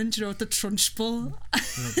screaming, do you know, at the Trunchbull,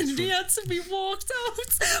 and he had to be walked out.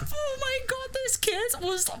 Oh my god, this kid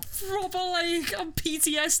was proper like on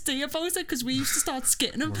PTSD about it, because we used to start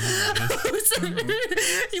skitting him.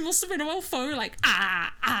 He must have been about 4, like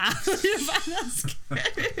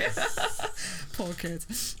Poor kid.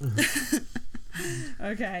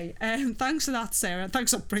 Okay, thanks for that, Sarah.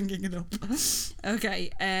 Thanks for bringing it up.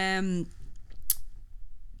 Okay,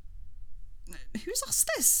 who's asked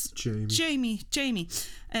this? Jamie. Jamie.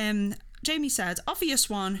 Jamie said, obvious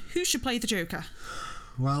one, who should play the Joker?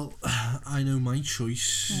 Well, I know my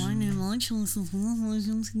choice. I know my choice.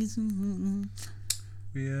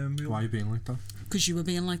 Why are you being like that? Because you were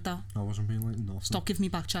being like that. I wasn't being like nothing. Stop giving me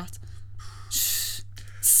back chat.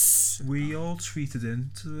 We all tweeted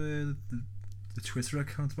into the Twitter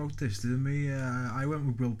account about this, didn't we? I went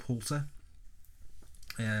with Will Poulter.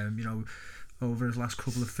 You know, over his last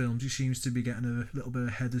couple of films, he seems to be getting a little bit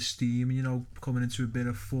ahead of steam, and you know, coming into a bit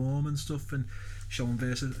of form and stuff, and showing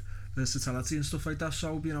versatility and stuff like that.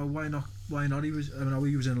 So you know, why not? He was. I know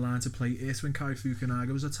he was in line to play It when Kai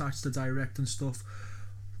Fukunaga was attached to direct and stuff,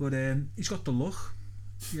 but he's got the look.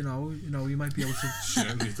 You know, he might be able to.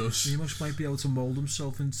 Certainly does. He might be able to mould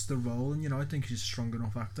himself into the role, and you know, I think he's a strong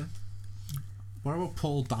enough actor. What about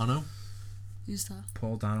Paul Dano? Who's that?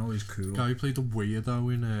 Paul Dano is cool. Guy who played the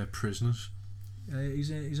weirdo in Prisoners.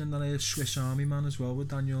 He's in that Swiss Army Man as well with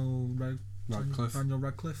Daniel Radcliffe. Daniel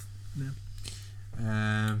Radcliffe.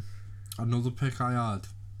 Yeah. Another pick I had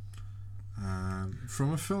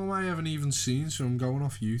from a film I haven't even seen, so I'm going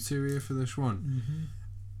off you two here for this one.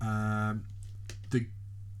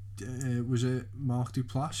 Was it Mark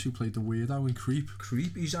Duplass who played the weirdo in Creep?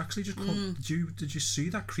 He's actually just come. Did you see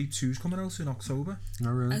that Creep 2's coming out in October?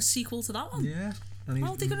 No, really. A sequel to that one? Yeah. And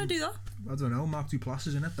How are they going to do that? I don't know. Mark Duplass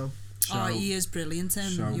is in it though. Oh, he is brilliant,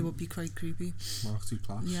 so- he would be quite creepy. Mark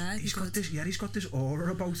Duplass. Yeah, He's got good. this. Yeah, he's got this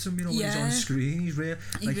aura about him. You know, when he's Yeah. on screen, he's real.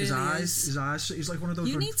 He Like his really eyes. is. His eyes. He's like one of those.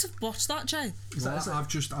 You need to watch that, Jay. Well, I've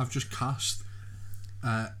just cast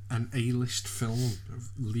an A-list film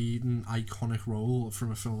leading iconic role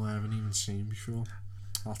from a film I haven't even seen before.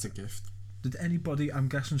 That's a gift. Did anybody? I'm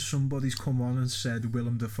guessing somebody's come on and said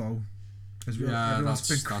Willem Dafoe. Everyone's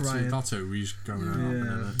been crying. That's always going to happen, Yeah.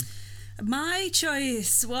 isn't it? My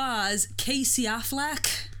choice was Casey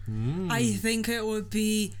Affleck. I think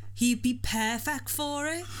he'd be perfect for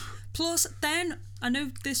it. Plus, then, I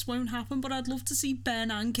know this won't happen, but I'd love to see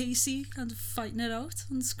Ben and Casey kind of fighting it out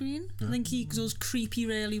on screen. Yeah. I think he does creepy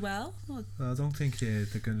really well. I don't think they're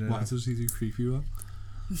gonna. Why does he do creepy well?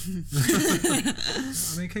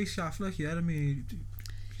 I mean, Casey Affleck. Yeah, I mean,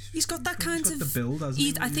 He's got that kind he's got of. the build, hasn't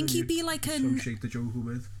he? I think he'd be like associate the Joker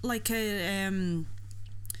with. a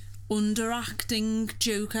underacting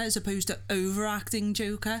Joker as opposed to overacting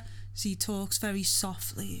Joker. So he talks very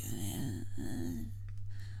softly.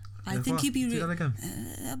 I think he'd be Do that again.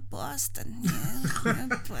 Boston,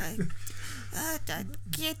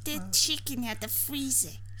 get the chicken at the freezer.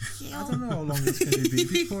 I don't know how long it's going to be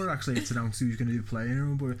before actually it's announced who's going to be playing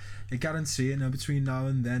him, but I guarantee it. Now between now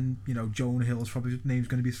and then, you know, Jonah Hill's probably name's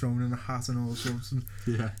going to be thrown in a hat and all sorts. And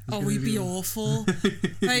Yeah. Oh, he'd be awful.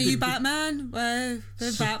 Hey, you Batman?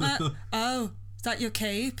 Batman? Oh, is that your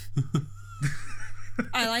cape?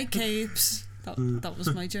 I like capes. That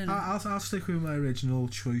was my journey. I'll stick with my original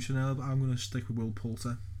choice, and I'm going to stick with Will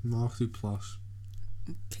Poulter. Mark Duplass.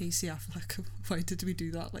 Casey Affleck. Why did we do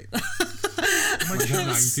that like that? Like a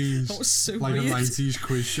 90s. That was so like weird. a 90s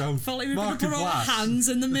quiz show. Felt like we were Mark going to put our Duplass. hands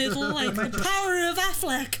in the middle, like the power of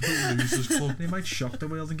Affleck. Losers Club. They might shock the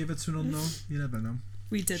world and give it to an unknown. You never know.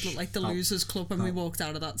 We did look like the Losers Club when we walked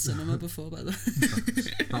out of that cinema before, by the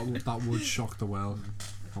way. That would shock the world.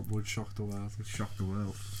 That would shock the world. Shock the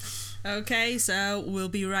world. Okay, so we'll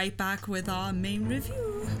be right back with our main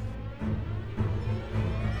review.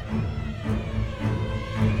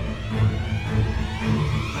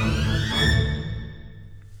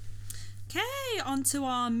 Okay, on to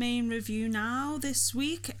our main review now. This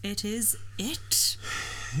week it is It.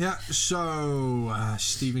 Yeah, so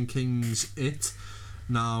Stephen King's It,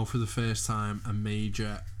 now for the first time a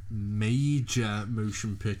major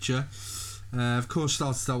motion picture. Of course,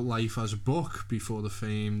 started out life as a book before the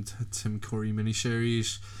famed Tim Curry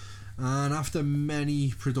miniseries, and after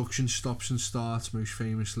many production stops and starts, most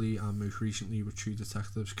famously and most recently with True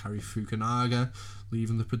Detective's Cary Fukunaga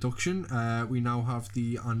leaving the production, we now have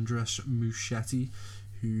the Andres Muschietti,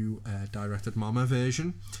 who directed Mama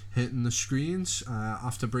version, hitting the screens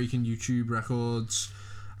after breaking YouTube records.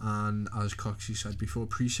 And as Coxie said before,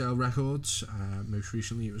 pre-sale records, most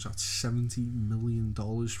recently it was at $70 million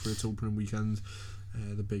for its opening weekend,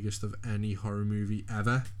 the biggest of any horror movie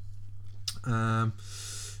ever.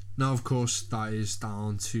 Now, of course, that is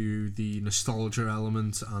down to the nostalgia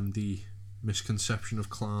element and the misconception of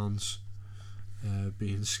clowns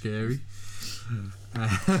being scary.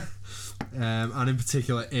 And in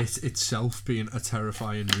particular, it itself being a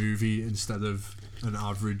terrifying movie instead of an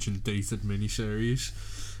average and dated miniseries.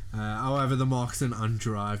 However, the marketing and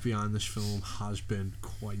drive behind this film has been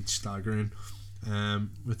quite staggering.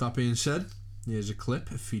 With that being said, Here's a clip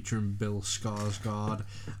featuring Bill Skarsgård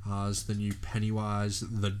as the new Pennywise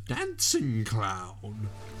the Dancing Clown.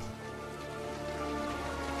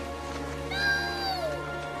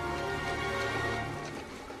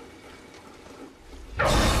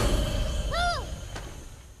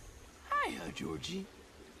 Hiya, Georgie.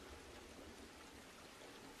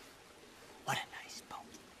 What a nice boat.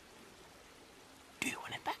 Do you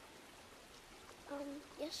want it back?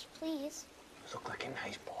 Yes, please. You look like a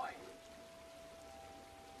nice boy.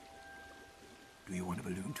 Do you want a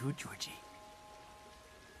balloon too, Georgie?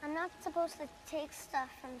 I'm not supposed to take stuff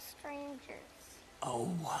from strangers. Oh,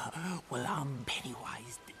 well, I'm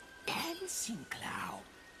Pennywise the Dancing Clown.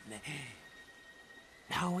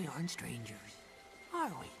 Now we aren't strangers, are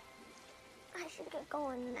we? I should get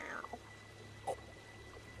going now.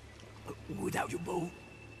 Without your boat?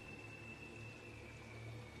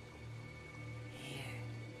 Here.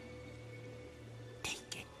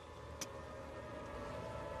 Take it.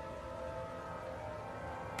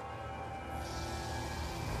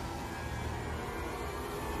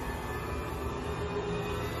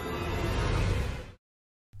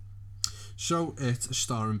 So It,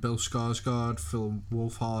 starring Bill Skarsgård, Phil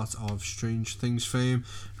Wolfhard of Strange Things fame,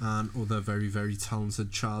 and other very, very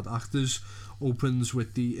talented child actors, opens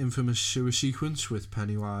with the infamous sewer sequence with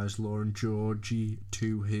Pennywise luring Georgie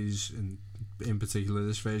to his, in particular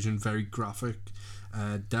this version, very graphic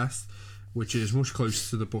death, which is much closer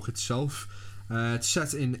to the book itself. It's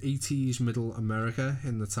set in 80s middle America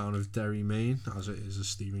in the town of Derry, Maine, as it is a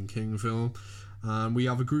Stephen King film. And we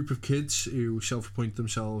have a group of kids who self-appoint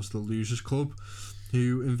themselves the Losers Club,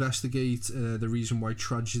 who investigate the reason why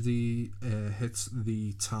tragedy hits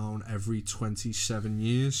the town every 27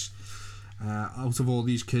 years. Out of all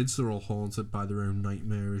these kids, they're all haunted by their own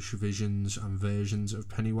nightmarish visions and versions of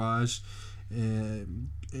Pennywise,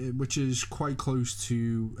 which is quite close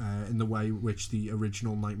to in the way which the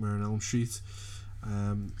original Nightmare on Elm Street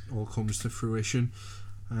all comes to fruition.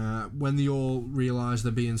 When they all realise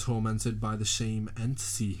they're being tormented by the same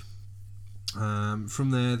entity. From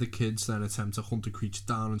there, the kids then attempt to hunt the creature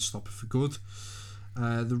down and stop it for good.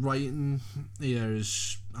 The writing here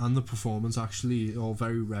is, and the performance actually, all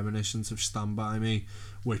very reminiscent of Stand By Me,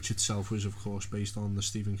 which itself was of course based on the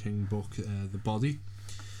Stephen King book The Body.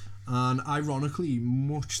 And ironically,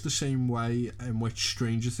 much the same way in which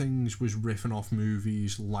Stranger Things was riffing off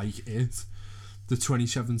movies like It, the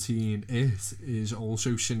 2017 It is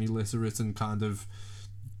also cine-literate and kind of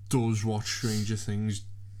does what Stranger Things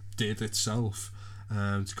did itself.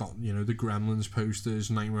 It's got, you know, the Gremlins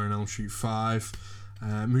posters, Nightmare on Elm Street 5,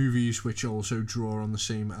 movies which also draw on the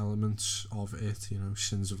same elements of It, you know,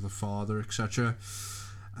 Sins of the Father, etc.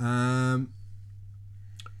 Now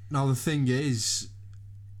the thing is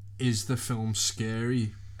the film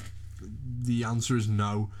scary? The answer is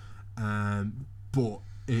no, but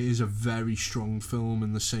it is a very strong film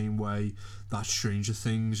in the same way that Stranger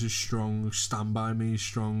Things is strong, Stand By Me is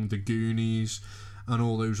strong, The Goonies, and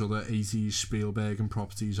all those other 80s Spielberg and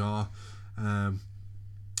properties are.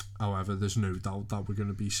 However, there's no doubt that we're going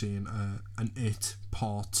to be seeing an It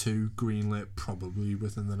Part 2 greenlit probably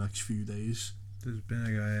within the next few days. There's been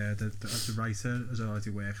a guy, the writer is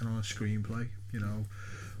already working on a screenplay, you know,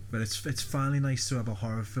 but it's finally nice to have a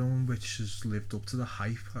horror film which has lived up to the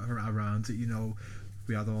hype around it, you know.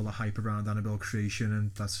 We had all the hype around Annabelle Creation,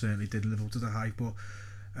 and that certainly did live up to the hype. But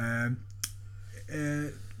I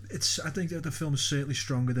think that the film is certainly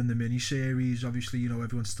stronger than the miniseries. Obviously, you know,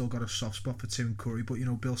 everyone's still got a soft spot for Tim Curry, but you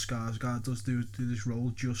know, Bill Skarsgård does do this role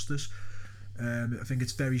justice. I think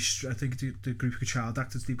it's very. I think the group of child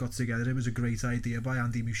actors they've got together, it was a great idea by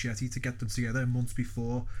Andy Muschietti to get them together months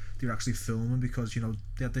before they were actually filming, because you know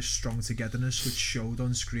they had this strong togetherness which showed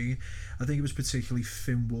on screen. I think it was particularly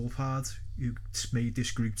Finn Wolfhard who made this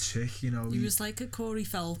group tick. You know, he was like a Corey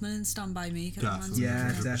Feldman in Stand By Me. Definitely,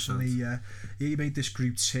 yeah, 100%. definitely. Yeah, he made this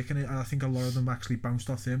group tick, and I think a lot of them actually bounced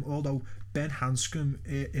off him. Although Ben Hanscom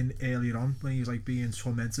in earlier on, when he was like being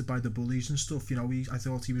tormented by the bullies and stuff, you know, I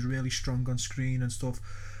thought he was really strong on screen and stuff.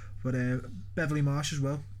 But Beverly Marsh as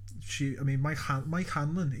well. Mike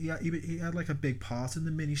Hanlon, he had like a big part in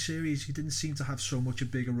the miniseries. He didn't seem to have so much a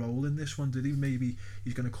bigger role in this one, did he? Maybe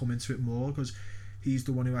he's going to come into it more, because he's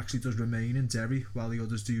the one who actually does remain in Derry while the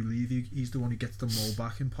others do leave. He's the one who gets them all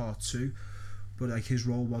back in part 2, but like his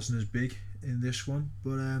role wasn't as big in this one.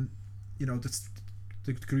 But you know,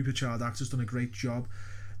 the group of child actors done a great job.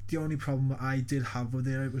 The only problem I did have with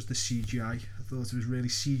it was the CGI. I thought it was really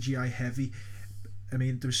CGI heavy. I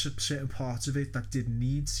mean, there was certain parts of it that didn't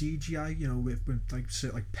need CGI, you know, with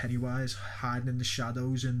like Pennywise hiding in the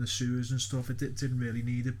shadows in the sewers and stuff. It didn't really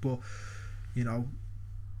need it, but you know,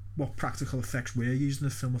 what practical effects were used in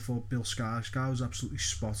the film. I thought Bill Skarsgård was absolutely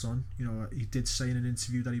spot on. You know, he did say in an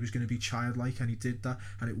interview that he was going to be childlike, and he did that,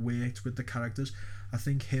 and it worked with the characters. I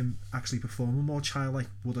think him actually performing more childlike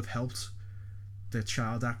would have helped the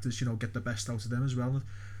child actors, you know, get the best out of them as well.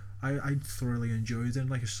 I thoroughly enjoyed it, and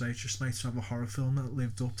like I say, it's just nice to have a horror film that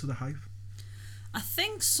lived up to the hype. I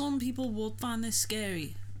think some people would find this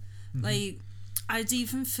scary. Like, I'd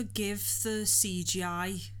even forgive the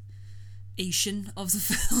CGI Asian of the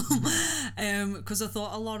film, because I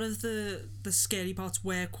thought a lot of the scary parts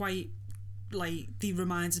were quite, like, they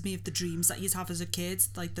reminded me of the dreams that you'd have as a kid,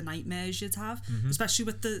 like the nightmares you'd have, especially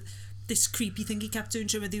with this creepy thing he kept doing,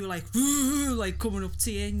 where they were like coming up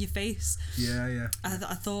to you in your face. Yeah.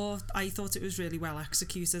 I thought it was really well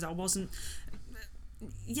executed. It was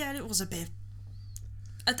a bit.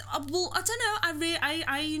 I don't know.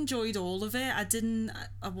 I enjoyed all of it.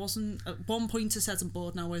 I wasn't at one point I said I'm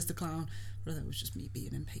bored now. Where's the clown? But it was just me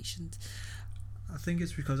being impatient. I think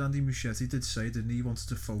it's because Andy Muschietti did say, didn't he, wanted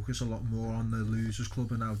to focus a lot more on the Losers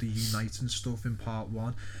Club and how they unite and stuff in part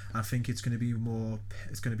 1. I think it's going to be more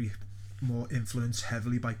influenced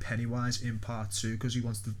heavily by Pennywise in part 2, because he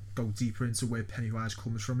wants to go deeper into where Pennywise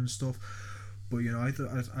comes from and stuff. But you know, I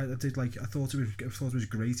thought it was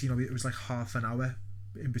great. You know, it was like half an hour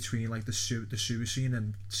in between like the sewer scene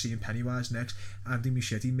and seeing Pennywise next. Andy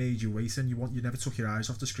Muschietti made you wait, and you never took your eyes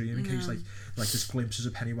off the screen in case like there's glimpses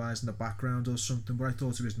of Pennywise in the background or something. But I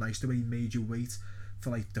thought it was nice the way he made you wait for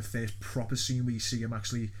like the first proper scene where you see him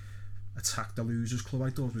actually attack the Losers Club. I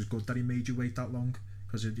thought it was good that he made you wait that long,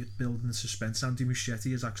 because it building the suspense. Andy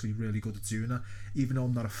Muschietti is actually really good at doing that. Even though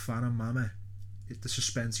I'm not a fan of Mama, the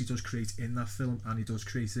suspense he does create in that film, and he does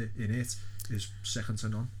create it in it, is second to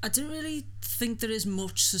none. I don't really think there is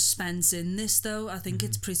much suspense in this, though. I think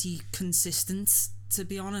it's pretty consistent, to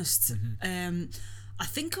be honest. I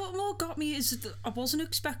think what more got me is that I wasn't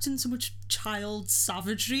expecting so much child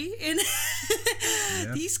savagery in it.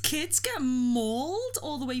 Yeah. These kids get mauled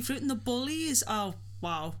all the way through it, and the bullies, oh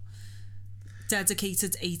wow,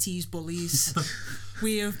 dedicated 80s bullies.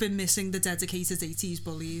 We have been missing the dedicated 80s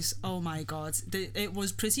bullies. Oh my god, it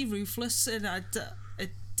was pretty ruthless, and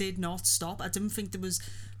it did not stop. I didn't think there was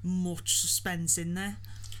much suspense in there.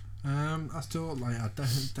 I thought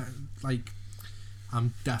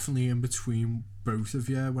I'm definitely in between both of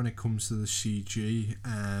you when it comes to the CG.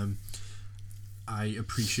 I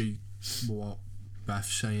appreciate what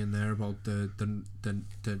Beth's saying there about the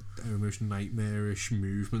almost nightmarish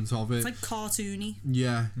movement of it. It's like cartoony.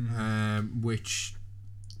 Yeah, which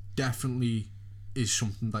definitely is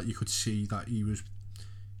something that you could see that he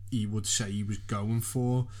would say he was going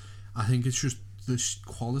for. I think it's just the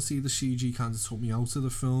quality of the CG kind of took me out of the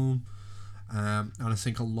film, and I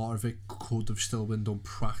think a lot of it could have still been done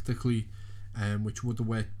practically, which would have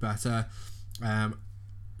worked better.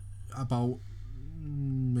 About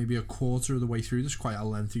maybe a quarter of the way through, this is quite a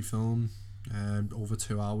lengthy film, over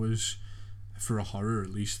 2 hours for a horror, at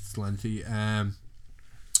least it's lengthy.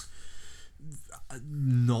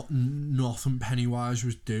 Nothing Pennywise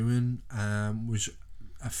was doing was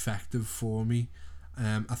effective for me.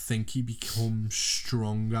 I think he becomes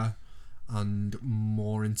stronger and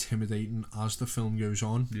more intimidating as the film goes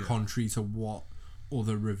on, contrary to what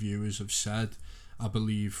other reviewers have said. I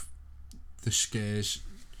believe the scares,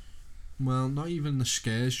 well, not even the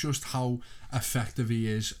scares, just how effective he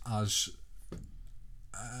is as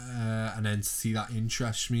an entity that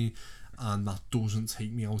interests me and that doesn't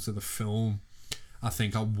take me out of the film. I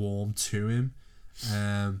think I warmed to him.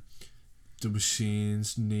 There were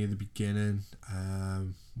scenes near the beginning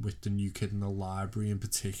with the new kid in the library in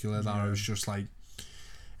particular that I was just like,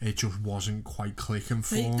 it just wasn't quite clicking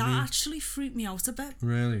for me. That actually freaked me out a bit.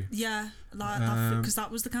 Really? Yeah, because that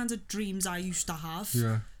was the kind of dreams I used to have.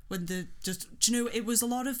 Yeah. When do you know, it was a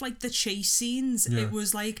lot of like the chase scenes. Yeah. It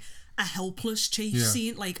was like a helpless chase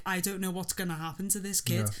scene. Like, I don't know what's gonna happen to this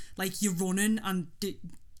kid. Yeah. Like, you're running and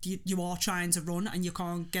you are trying to run and you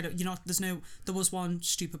can't get it. You're not. There was one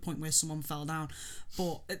stupid point where someone fell down,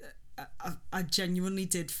 but I genuinely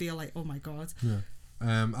did feel like, oh my god. Yeah.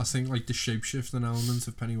 I think like the shapeshifting element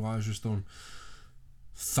of Pennywise was done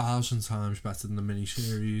 1,000 times better than the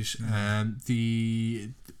miniseries. The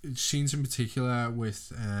scenes in particular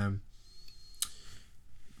with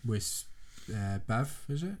Bev,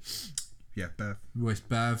 is it? Yeah, Bev. With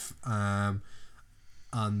Bev, and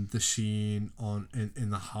the scene in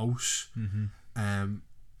the house.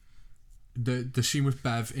 The scene with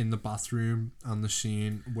Bev in the bathroom and the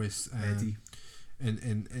scene with Eddie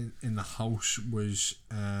in the house was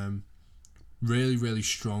really, really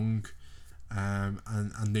strong,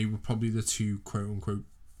 and they were probably the two quote unquote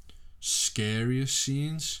scariest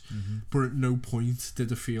scenes, but at no point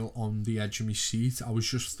did I feel on the edge of my seat. I was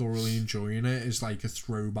just thoroughly enjoying it. It's like a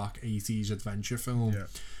throwback 80s adventure film,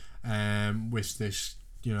 with this,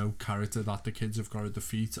 you know, character that the kids have got to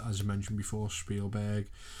defeat. As I mentioned before, Spielberg.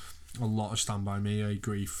 A lot of Stand By Me. I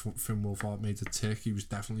agree. Finn Wolfhard made a tick. He was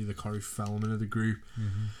definitely the Corey Feldman of the group.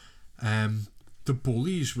 The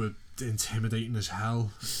bullies were intimidating as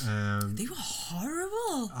hell. They were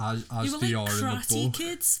horrible. As they were they like are in the karate book.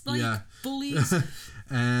 kids, like Yeah. bullies.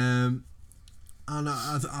 And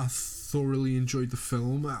I thoroughly enjoyed the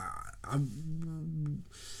film.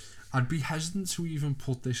 I'd be hesitant to even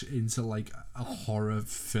put this into like a horror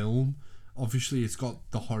film. Obviously, it's got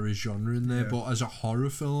the horror genre in there, but as a horror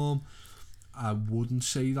film, I wouldn't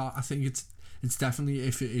say that. I think it's definitely,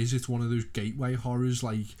 if it is, it's one of those gateway horrors,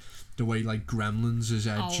 like the way like Gremlins is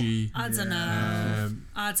edgy. I don't know.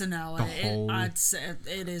 I don't know. the whole- I'd say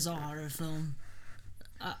it is a horror film.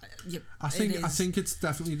 I think it's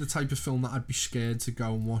definitely the type of film that I'd be scared to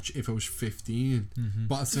go and watch if I was 15.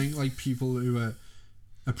 But I think like people who are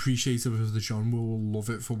appreciative of the genre will love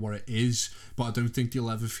it for what it is, but I don't think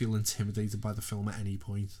you'll ever feel intimidated by the film at any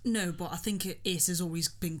point. No, but I think it has always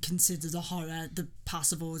been considered a horror. The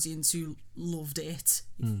passive audience who loved it,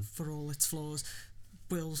 for all its flaws,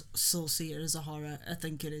 will still see it as a horror. I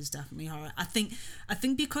think it is definitely horror. I think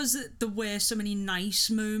because there were so many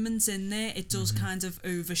nice moments in there, it does kind of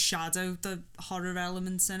overshadow the horror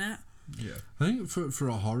elements in it. Yeah. I think for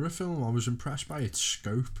a horror film, I was impressed by its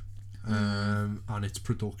scope and its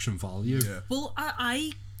production value. Yeah. Well,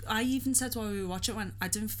 I even said while we were watching it, when I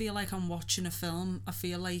didn't feel like I'm watching a film. I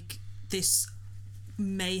feel like this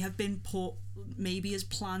may have been put maybe as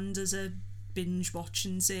planned as a binge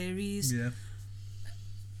watching series. Yeah.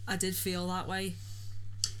 I did feel that way.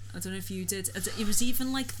 I don't know if you did. It was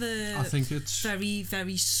even like I think it's very,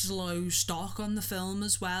 very slow stock on the film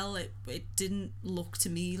as well. It didn't look to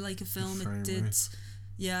me like a film. frame It did. rate.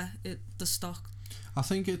 Yeah, the stock. I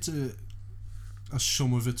think it's a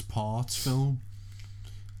sum of its parts film.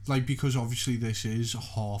 Like, because obviously this is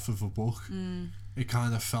half of a book. It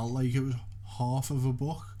kind of felt like it was half of a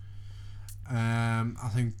book. I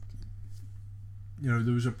think, you know,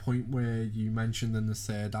 there was a point where you mentioned in the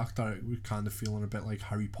third act that it was kind of feeling a bit like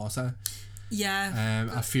Harry Potter. Yeah.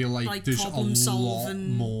 I feel like there's a problem lot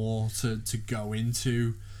solving. more to go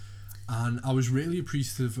into. And I was really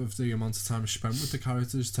appreciative of the amount of time spent with the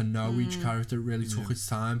characters, to know each character really took its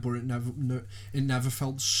time, but it never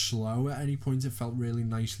felt slow at any point. It felt really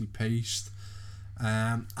nicely paced.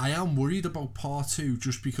 I am worried about part 2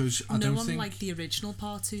 just because I don't think... No one liked the original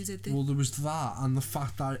part 2, did they? Well, there was that, and the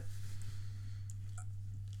fact that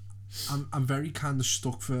I'm very kind of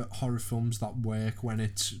stuck for horror films that work when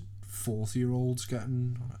it's 40-year-olds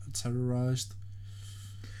getting terrorised.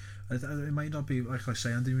 It might not be, like I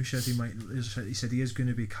say, Andy Muschietti he said he is going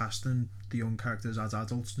to be casting the young characters as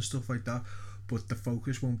adults and stuff like that, but the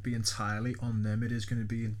focus won't be entirely on them. It is going to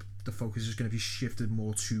be, the focus is going to be shifted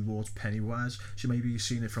more towards Pennywise, so maybe you've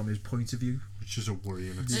seen it from his point of view, which is a worry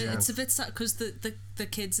in itself. It's a bit sad because the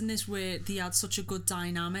kids in this, where they had such a good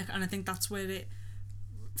dynamic, and I think that's where it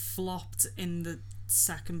flopped in the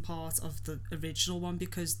second part of the original one,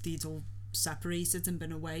 because they'd all separated and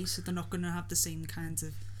been away, so they're not going to have the same kind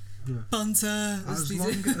of banter as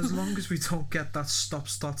long as we don't get that stop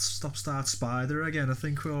start spider again. I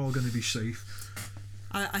think we're all going to be safe.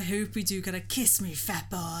 I hope we do get a kiss me fat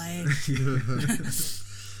boy.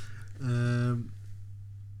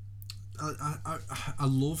 I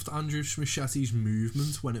loved Andrew Muschiett's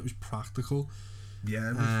movement when it was practical.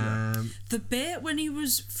 Yeah, it was, the bit when he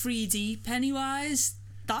was 3D Pennywise,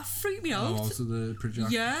 that freaked me out. Also the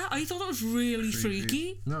projector. Yeah, I thought that was really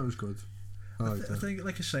freaky. No, it was good. I think,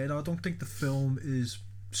 like I said, I don't think the film is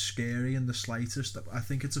scary in the slightest. I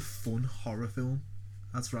think it's a fun horror film.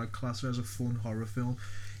 That's right, class it as a fun horror film.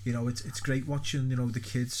 You know, it's great watching, you know, the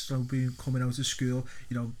kids, you know, being coming out of school,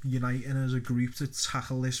 you know, uniting as a group to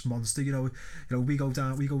tackle this monster. You know, we go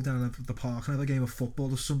down the park and have a game of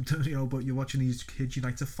football or something, you know, but you're watching these kids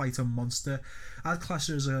unite to fight a monster. I'd class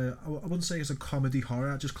it as I wouldn't say it's a comedy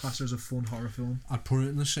horror, I'd just class it as a fun horror film. I'd put it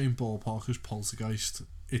in the same ballpark as Poltergeist.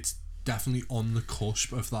 It's definitely on the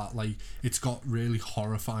cusp of that. Like, it's got really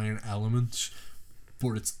horrifying elements,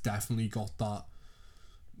 but it's definitely got that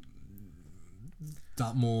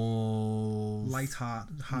more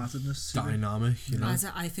light-heartedness, dynamic, you know.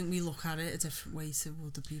 I think we look at it a different way to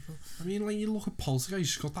other people. I mean, like, you look at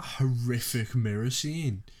Poltergeist, it's got that horrific mirror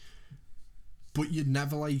scene, but you'd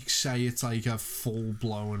never like say it's like a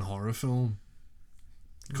full-blown horror film,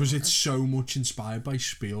 because it's so much inspired by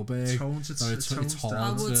Spielberg. It's hard.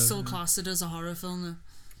 I would still class it as a horror film though.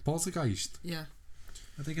 Poltergeist. Yeah.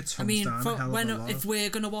 I think it I tones mean, down a hell of a lot. if we're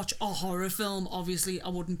gonna watch a horror film, obviously I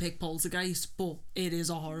wouldn't pick Poltergeist, but it is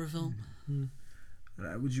a horror film.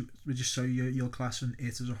 Would you say your class in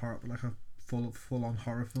it as a horror, like a full on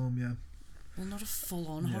horror film? Yeah. Well, not a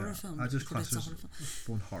full-on horror film. I just but class it's it as a horror film. a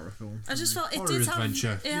fun horror film. I just felt it Horror did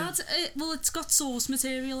adventure. well, it's got source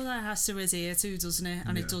material that it has to adhere to, doesn't it?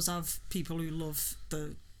 And Yeah. it does have people who love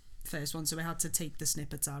the first one, so we had to take the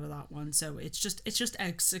snippets out of that one. So it's just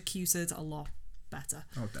executed a lot better.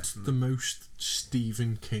 Oh, definitely. The most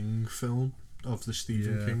Stephen King film of the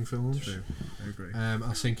Stephen King films. True. I agree.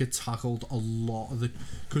 I think it tackled a lot of the,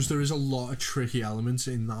 because there is a lot of tricky elements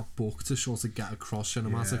in that book to sort of get across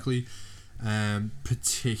cinematically,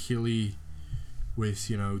 particularly with,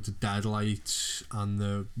 you know, the deadlights and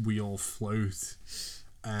the we all float,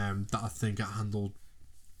 that I think it handled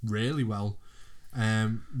really well.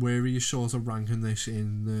 Where are you sort of ranking this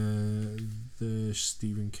in the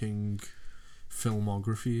Stephen King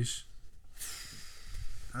filmographies?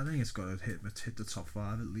 I think it's got to hit the top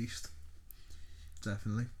 5 at least.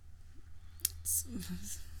 Definitely.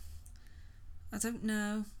 I don't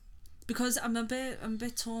know, because I'm a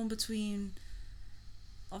bit torn between.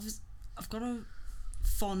 I've got a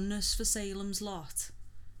fondness for Salem's Lot.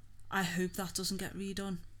 I hope that doesn't get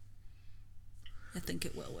redone. I think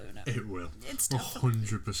it will, won't it? It will. It's definitely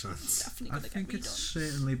 100%. definitely I gonna think get it's redone.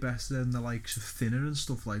 certainly better than the likes of Thinner and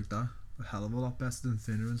stuff like that. A hell of a lot better than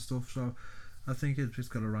Thinner and stuff. So I think it's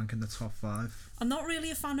got to rank in the top 5. I'm not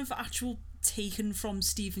really a fan of actual taken from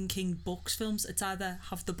Stephen King books films. It's either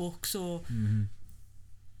have the books or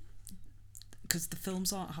because the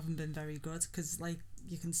films haven't been very good, because like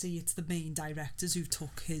you can see it's the main directors who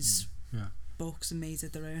took his books and made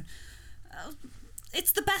it their own.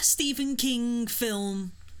 It's the best Stephen King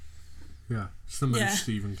film, Yeah, it's the most Yeah.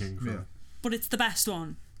 Stephen King film. Yeah. but it's the best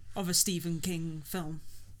one of a Stephen King film.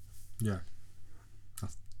 Yeah.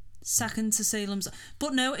 Second to Salem's.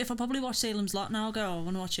 But no, if I probably watch Salem's Lot now, I'll go, I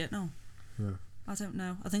want to watch it now. Yeah. I don't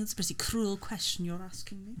know. I think it's a pretty cruel question you're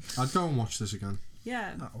asking me. I'd go and watch this again.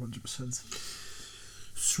 Yeah. 100%.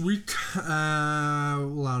 Sweet.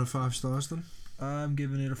 Well, out of 5 stars then. I'm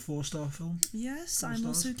giving it a 4-star film. Yes, 4 I'm stars.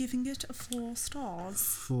 also giving it a 4 stars.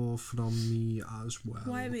 4 from me as well.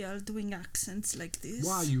 Why are we all doing accents like this?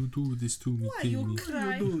 Why you do this to me, Why you Timmy?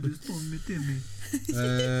 crying?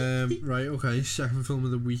 Right, okay. Second film of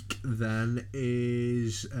the week then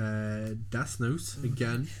is Death Note,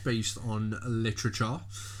 again based on literature,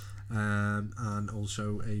 and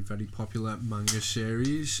also a very popular manga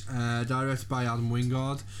series, directed by Adam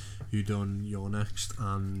Wingard, who done Your Next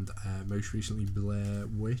and most recently Blair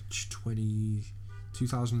Witch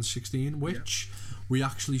 2016, which we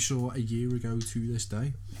actually saw a year ago to this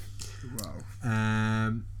day. Wow.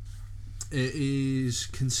 It is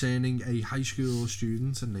concerning a high school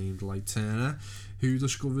student named Light Turner who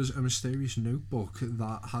discovers a mysterious notebook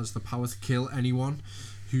that has the power to kill anyone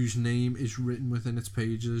whose name is written within its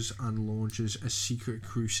pages, and launches a secret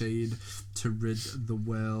crusade to rid the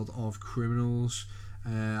world of criminals.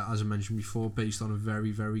 As I mentioned before, based on a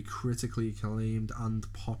very, very critically acclaimed and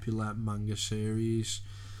popular manga series.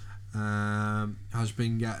 Has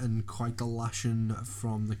been getting quite the lashing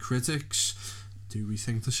from the critics. Do we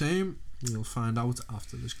think the same? We'll find out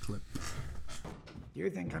after this clip. Do you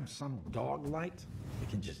think I'm some dog light? You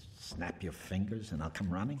can just snap your fingers and I'll come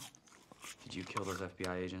running? Did you kill those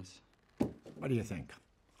FBI agents? What do you think?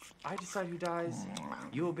 I decide who dies.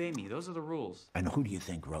 You obey me. Those are the rules. And who do you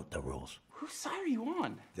think wrote the rules? Whose side are you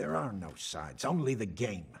on? There are no sides, only the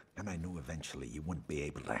game. And I knew eventually you wouldn't be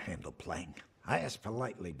able to handle playing. I asked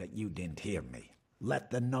politely, but you didn't hear me.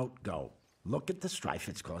 Let the note go. Look at the strife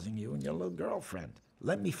it's causing you and your little girlfriend.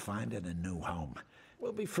 Let me find it a new home.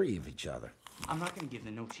 We'll be free of each other. I'm not gonna give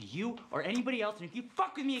the note to you or anybody else, and if you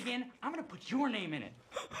fuck with me again, I'm gonna put your name in it.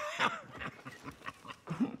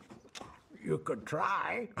 You could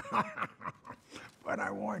try. But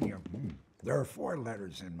I warn you, there are 4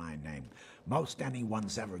 letters in my name. Most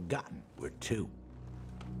anyone's ever gotten were 2.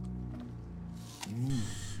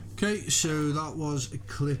 Okay, so that was a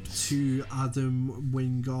clip to Adam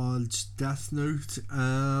Wingard's Death Note.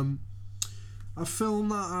 A film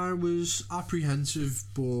that I was apprehensive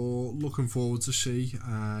but looking forward to see.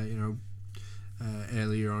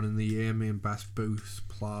 Earlier on in the year, me and Beth both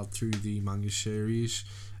plowed through the manga series.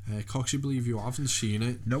 Cox, I believe you haven't seen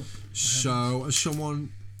it. Nope. So, as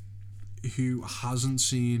someone who hasn't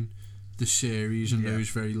seen the series and knows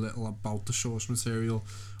very little about the source material,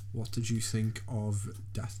 what did you think of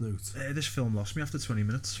Death Note? This film lost me after 20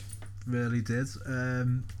 minutes. Really did.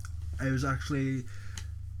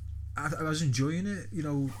 I I was enjoying it, you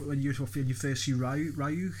know, when you first see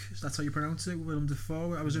Ryuk, that's how you pronounce it, Willem Dafoe.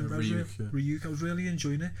 Ryuk, I was really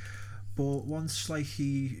enjoying it. But once like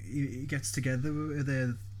he gets together with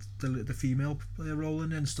the female player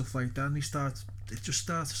Roland and stuff like that, and it just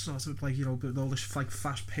starts sort of like, you know, all this like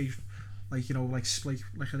fast paced, like, you know, like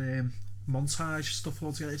a montage stuff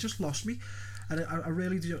all together. It just lost me. And I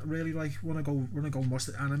really like want to go and watch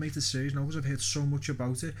the animated series now, because I've heard so much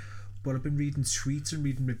about it. But I've been reading tweets and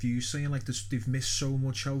reading reviews saying like they've missed so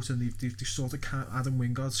much out, and they've sort of Adam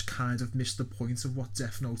Wingard's kind of missed the point of what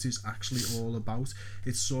Death Note is actually all about.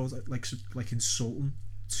 It's sort of like insulting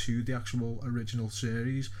to the actual original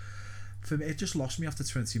series. For me, it just lost me after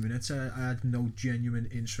 20 minutes. I had no genuine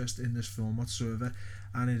interest in this film whatsoever,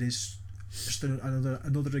 and it is just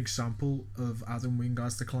another example of Adam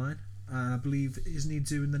Wingard's decline. And I believe, isn't he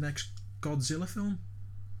doing the next Godzilla film?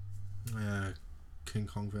 King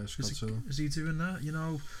Kong vs Godzilla. Is he doing that? You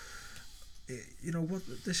know what?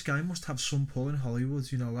 This guy must have some pull in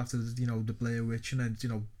Hollywood. You know, after the Blair Witch, and then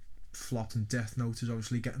flopped, and Death Note is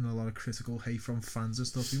obviously getting a lot of critical hate from fans and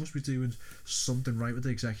stuff. He must be doing something right with the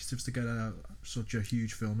executives to get such a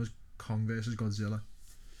huge film as Kong vs Godzilla.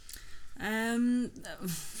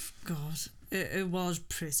 God, it was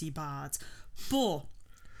pretty bad, but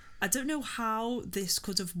I don't know how this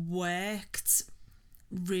could have worked,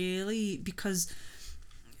 really, because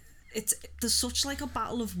there's such like a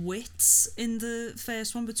battle of wits in the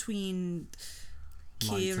first one between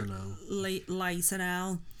Light and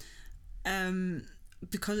El,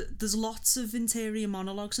 because there's lots of interior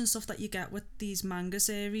monologues and stuff that you get with these manga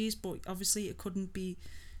series, but obviously it couldn't be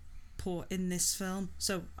put in this film,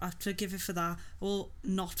 so I forgive it for that. Or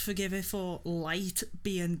not forgive it for Light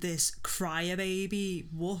being this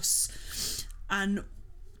crybaby wuss. And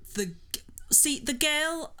the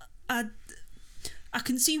girl, I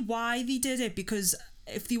can see why they did it, because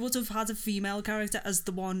if they would have had a female character as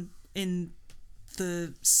the one in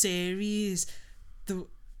the series,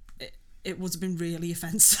 it would have been really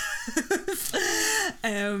offensive.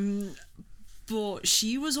 But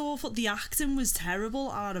she was awful. The acting was terrible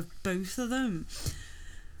out of both of them.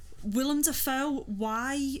 Willem Dafoe,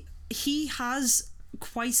 why? He has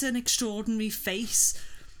quite an extraordinary face,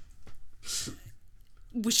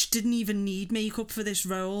 which didn't even need makeup for this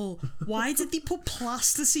role. Why did they put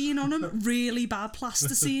plasticine on him? Really bad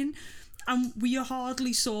plasticine. And we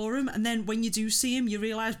hardly saw him, and then when you do see him, you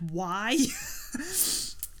realise why.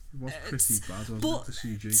 It was pretty bad, wasn't but it, the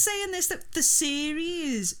CG? Saying this, that the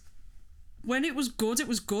series, when it was good,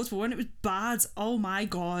 but when it was bad, oh my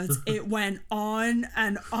god, it went on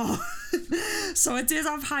and on. So I did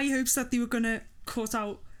have high hopes that they were going to cut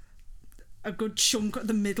out a good chunk of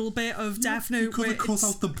the middle bit of Death Note. You could have cut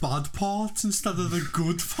out the bad parts instead of the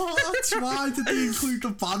good parts. Why did they include the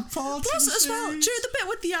bad parts? Plus, as well, during the bit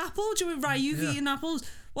with the apple, during Ryuk eating apples,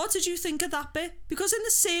 what did you think of that bit? Because in the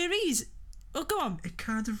series, oh, go on. It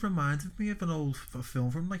kind of reminded me of an old film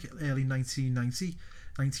from like early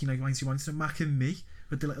 1991. It's a Mac and Me,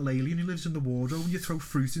 with the little alien who lives in the wardrobe, and you throw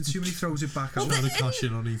fruit into him and he throws it back out. Trying to cash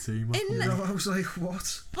in on E.T. I was like,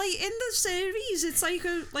 what? Like in the series, it's like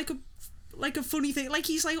a funny thing. Like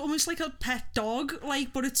he's like almost like a pet dog,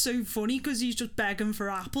 like, but it's so funny because he's just begging for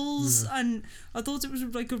apples. Yeah. And I thought it was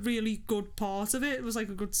like a really good part of it. It was like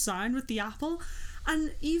a good sign with the apple,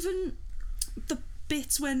 and even the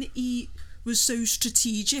bits when he was so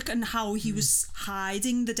strategic and how he was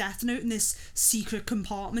hiding the Death Note in this secret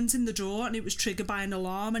compartment in the drawer, and it was triggered by an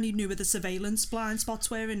alarm, and he knew where the surveillance blind spots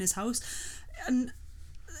were in his house. And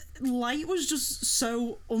Light was just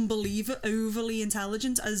so overly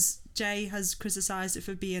intelligent, as Jay has criticised it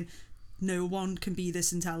for being. No one can be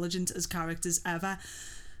this intelligent as characters ever,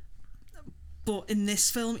 but in this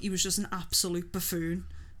film he was just an absolute buffoon.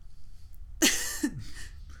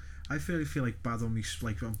 I feel like bad on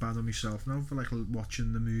myself now for like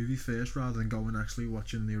watching the movie first rather than going actually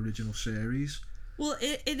watching the original series. Well,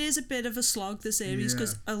 it is a bit of a slog, the series,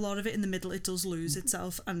 because a lot of it in the middle it does lose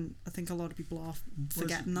itself, and I think a lot of people are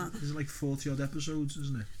forgetting that. Is it like 40 odd episodes,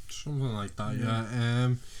 isn't it? Something like that,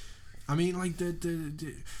 yeah. I mean, like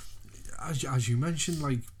the as you mentioned,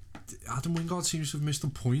 like Adam Wingard seems to have missed the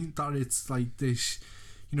point that it's like this.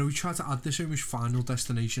 You know, we tried to add this almost Final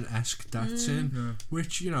Destination-esque deaths in,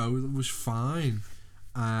 which, you know, was fine.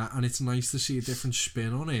 And it's nice to see a different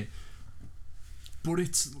spin on it. But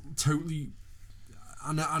it's totally...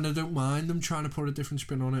 And I don't mind them trying to put a different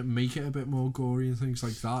spin on it, make it a bit more gory and things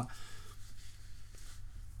like that.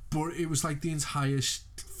 But it was like the entire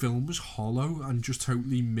film was hollow and just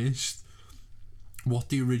totally missed what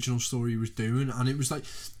the original story was doing. And it was like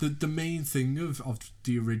the main thing of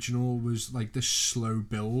the original was like this slow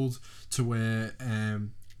build to where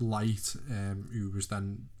Light, who was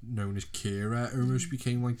then known as Kira, almost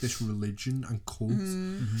became like this religion and cult,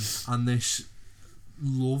 and this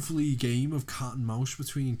lovely game of cat and mouse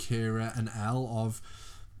between Kira and Elle of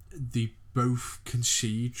they both can see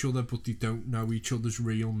each other but they don't know each other's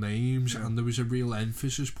real names, and there was a real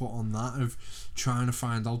emphasis put on that of trying to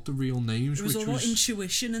find out the real names. It was all about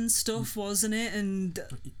intuition and stuff, wasn't it? And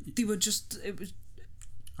they were just, it was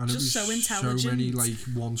and just it was so intelligent. So many like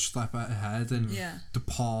one step ahead and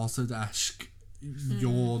Departed-esque.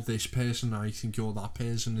 You're this person, I think you're that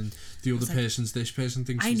person, and the other person's this person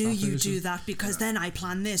thinks I he's knew that you person. do that because then I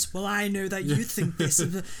plan this. Well, I know that you think this.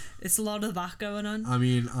 It's a lot of that going on. I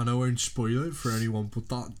mean, and I won't spoil it for anyone, but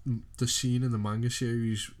the scene in the manga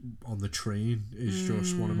series on the train is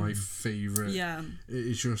just one of my favourite. Yeah.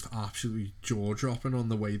 It's just absolutely jaw-dropping on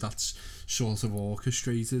the way that's sort of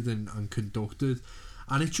orchestrated and conducted.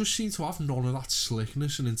 And it just seemed to have none of that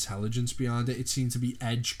slickness and intelligence behind it. It seemed to be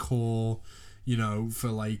edge-core, you know, for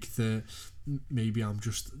like maybe I'm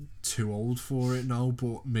just too old for it now,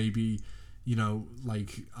 but maybe, you know,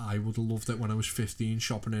 like I would have loved it when I was 15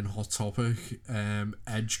 shopping in Hot Topic,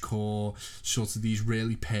 edge-core, sort of these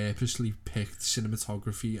really purposely picked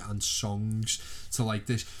cinematography and songs to like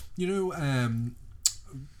this, you know,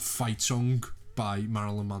 Fight Song by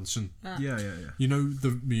Marilyn Manson. Yeah. You know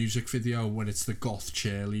the music video when it's the goth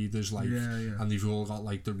cheerleaders, like, and they've all got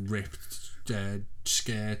like the ripped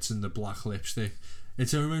skirts and the black lipstick.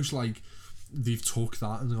 It's almost like they've took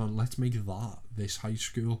that and gone, let's make that this high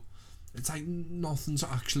school. It's like nothing's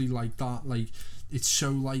actually like that. Like it's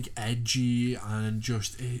so like edgy and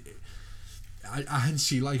just I can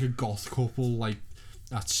see like a goth couple like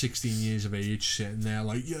at 16 years of age sitting there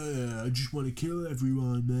like, yeah, I just want to kill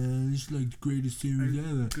everyone, man. It's like the greatest series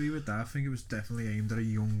ever. I agree with that. I think it was definitely aimed at a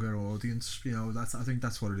younger audience. You know, I think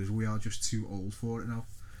that's what it is. We are just too old for it now.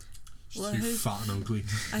 Well, too fat and ugly.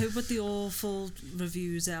 I hope with the awful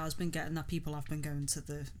reviews it has been getting that people have been going to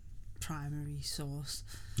the primary source.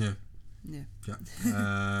 Yeah. Yeah.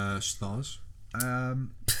 Stars.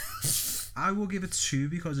 I will give it 2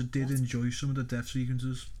 because I did enjoy some of the death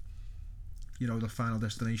sequences. You know, the Final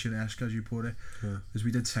Destination-esque, as you put it. Yeah.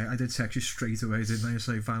 Because I did text you straight away, didn't I?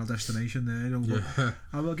 Say Final Destination there. You know, but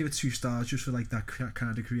I will give it 2 stars just for like that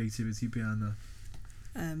kind of creativity behind that.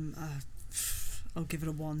 I'll give it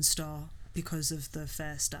a 1 star because of the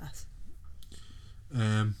first death.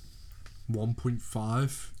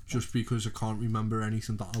 1.5 just because I can't remember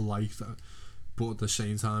anything that I liked, but at the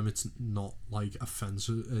same time it's not like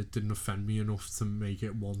offensive. It didn't offend me enough to make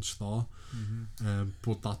it 1 star.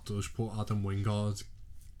 But that does put Adam Wingard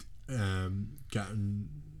getting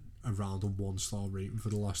around a 1 star rating for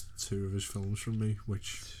the last 2 of his films from me,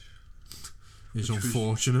 which is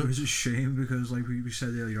unfortunate. It was a shame because, like we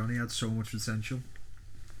said earlier on, he had so much potential.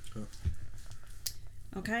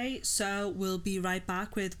 Okay, so we'll be right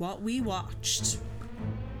back with what we watched.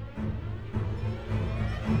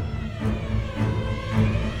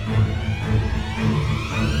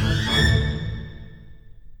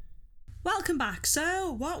 Welcome back.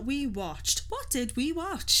 So, what we watched. What did we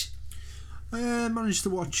watch? I managed to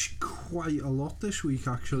watch quite a lot this week,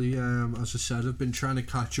 actually. As I said, I've been trying to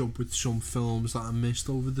catch up with some films that I missed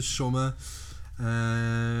over the summer.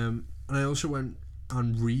 And I also went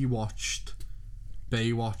and rewatched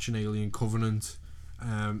Baywatch and Alien Covenant.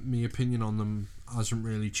 My opinion on them hasn't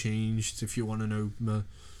really changed. If you want to know my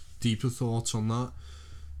deeper thoughts on that,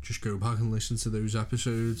 just go back and listen to those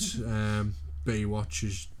episodes. Baywatch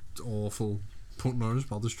is awful, but not as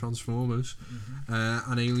bad as Transformers.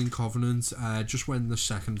 And Alien Covenant, just when the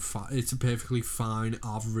second it's a perfectly fine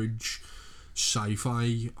average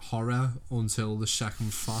sci-fi horror until the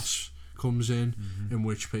second Fast comes in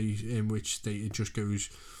which it just goes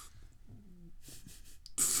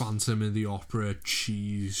Phantom of the Opera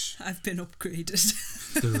cheese. I've been upgraded.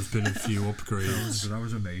 There have been a few upgrades. That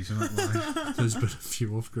was amazing, that line. There's been a few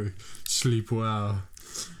upgrades. Sleep well.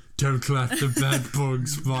 Don't let the bed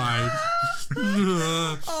bugs bite.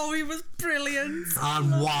 Oh, he was brilliant.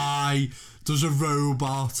 And why does a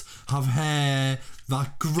robot have hair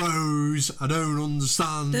that grows? I don't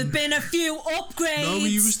understand. There've been a few upgrades. No,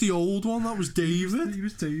 he was the old one. That was David. He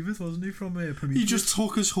was David, wasn't he, from Prometheus? He just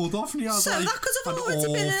took his hood off and he had So like that could have an always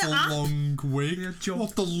been an awful app. long wig.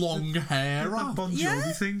 What the long hair? That at? Bon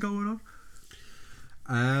Jovi thing going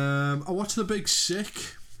I watched The Big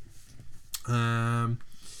Sick.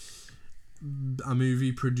 A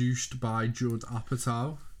movie produced by Judd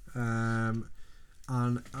Apatow, and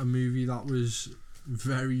a movie that was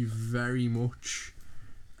very, very much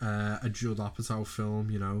a Judd Apatow film.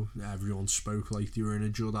 You know, everyone spoke like they were in a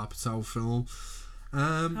Judd Apatow film.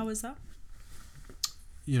 How was that?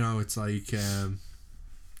 You know, it's like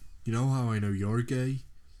You know how I know you're gay?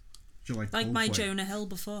 Do you like Like Coldplay? my Jonah Hill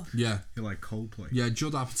before. Yeah. You like Coldplay? Yeah,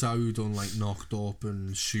 Judd Apatow, who done like Knocked Up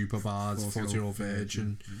and Superbad, 40-Year-Old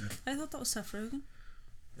Virgin. I thought that was Seth Rogen.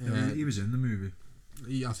 Yeah, he was in the movie.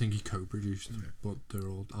 I think he co-produced, but they're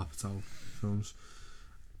all Apatow films.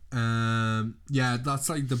 Yeah, that's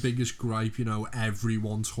like the biggest gripe, you know.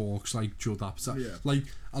 Everyone talks like Judd Apatow. Yeah. Like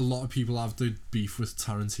a lot of people have the beef with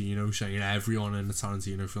Tarantino, saying everyone in the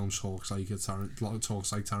Tarantino films talks like Tarantino.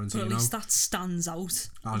 But at least that stands out.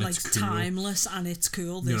 And like it's cool. Timeless, and it's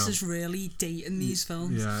cool. This is really dating these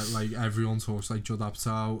films. Yeah, like everyone talks like Judd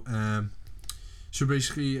Apatow. So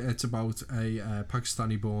basically, it's about a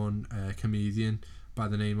Pakistani-born comedian by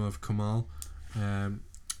the name of Kamal,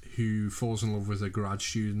 who falls in love with a grad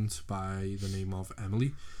student by the name of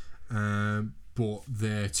Emily. But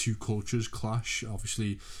their two cultures clash.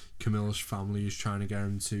 Obviously, Camilla's family is trying to get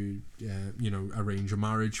him to, arrange a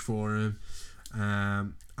marriage for him.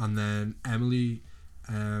 And then Emily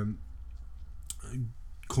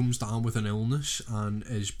comes down with an illness and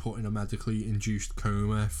is put in a medically induced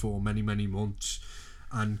coma for many, many months.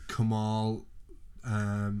 And Kamal,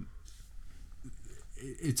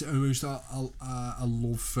 it's almost a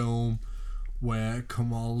love film where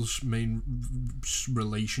Kamal's main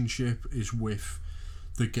relationship is with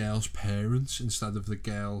the girl's parents instead of the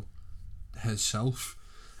girl herself.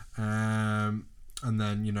 And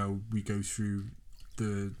then, you know, we go through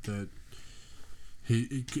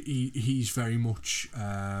he's very much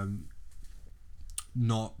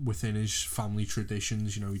not within his family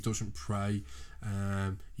traditions. You know, he doesn't pray,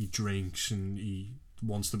 he drinks, and he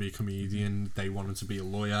wants to be a comedian. They want him to be a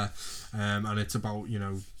lawyer, and it's about, you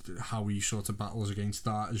know, how he sort of battles against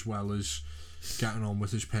that, as well as getting on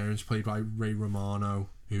with his parents, played by Ray Romano,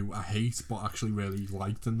 who I hate but actually really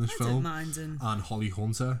liked in this film. Didn't mind him. And Holly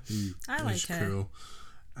Hunter, who I like is her. cool.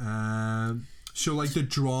 So like the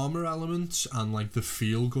drama elements and like the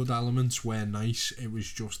feel good elements were nice. It was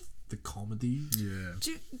just the comedy. Yeah.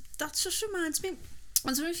 That just reminds me,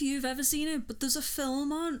 I don't know if you've ever seen it, but there's a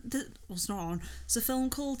film on it's not on. There's a film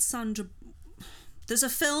called There's a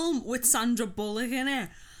film with Sandra Bullock in it,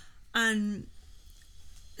 and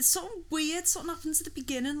it's something weird. Something happens at the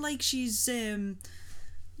beginning, like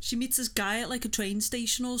she meets this guy at like a train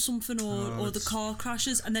station or something, or the car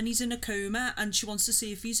crashes, and then he's in a coma, and she wants to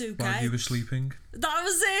see if he's okay. While you were sleeping. That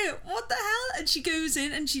was it. What the hell? And she goes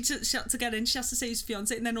in, and she had to get in. She has to say his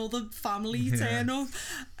fiance, and then all the family turn up,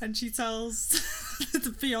 and she tells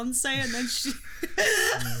the fiance, and then she.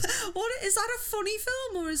 What is that? A funny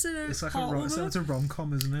film, or is it a? It's like it's a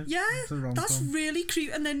rom-com, isn't it? Yeah, it's a rom-com. That's really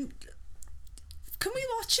creepy. And then, can we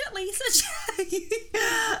watch it later?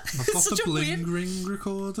 I've got the Bling Ring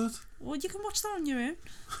recorded. Well, you can watch that on your own.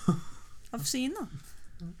 I've seen that.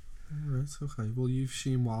 Right, okay. Well, you've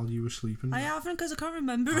seen While You Were Sleeping. I haven't, because I can't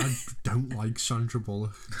remember I it. don't like Sandra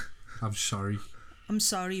Bullock. I'm sorry. I'm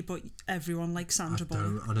sorry, but everyone likes Sandra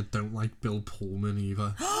Bullock. And I don't like Bill Pullman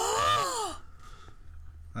either.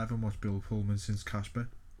 I haven't watched Bill Pullman since Casper.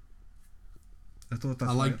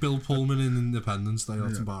 I like Bill Pullman in Independence Day.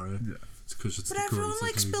 That's about it. Yeah. It's because it's But the everyone greatest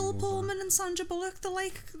likes movie Bill of all time. Pullman and Sandra Bullock. They're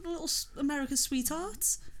like little America's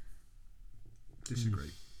sweethearts.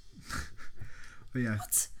 Disagree. But yeah.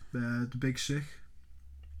 What? The Big Sick.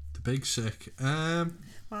 The Big Sick.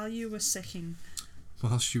 While you were sicking.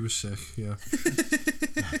 Whilst you were sick, yeah.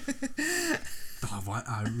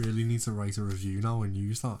 I really need to write a review now and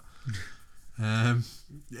use that.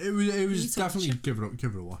 It was definitely give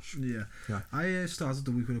it a watch. Yeah. I started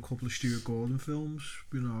the week with a couple of Stuart Gordon films.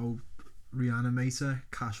 You know, Reanimator,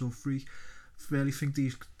 Castle Freak. Really think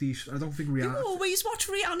these. I don't think You always watch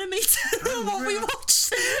Reanimator. What we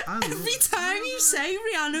watch every time you say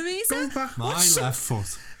Reanimator. Go back. My left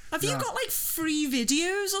foot. Have you got like free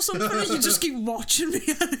videos or something, or you just keep watching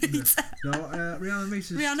Reanimator? No,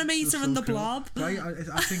 Reanimator and the cool. Blob. Right,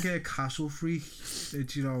 I think Castle Freak.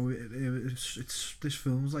 It's this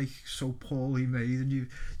film's like so poorly made, and you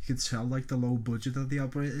can tell like the low budget that they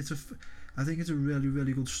have. But I think it's a really,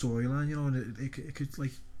 really good storyline, you know, and it could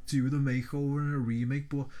like do with a makeover and a remake.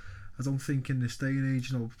 But I don't think in this day and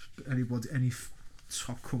age, you know, any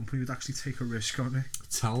top company would actually take a risk on it.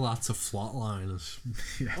 Tell that to Flatliners.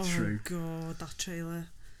 Yeah, oh true. God, that trailer.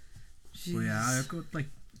 Jeez. Well, yeah, I've got like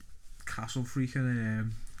Castle Freak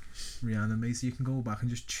and Reanimator. You can go back and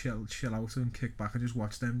just chill out and kick back and just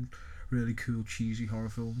watch them really cool cheesy horror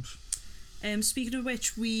films. Speaking of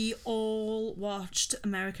which, we all watched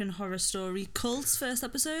American Horror Story Cult's first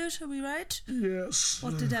episode. Are we right? Yes.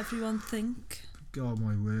 What did everyone think? God,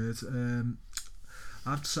 my word.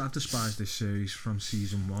 I've despised this series from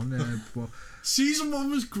season 1, but Season 1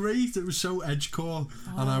 was great. It was so edgecore,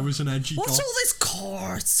 and I was an edgy What's goth. all this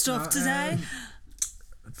court stuff today?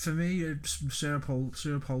 For me, Sarah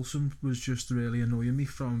Paulson was just really annoying me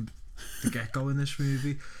from the get-go in this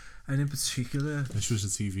movie, and in particular, This was a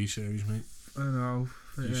TV series, mate. I know.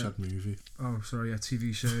 You said movie. Oh, sorry, yeah,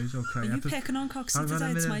 TV series. Okay. Are you picking on Coxie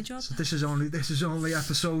today? It's my job. So this is only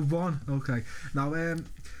episode 1. Okay. Now,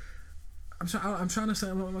 I'm trying to say, I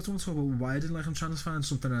don't want to talk about why I didn't like. I'm trying to find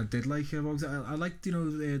something I did like about it. I liked,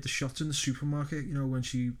 the shots in the supermarket. When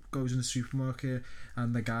she goes in the supermarket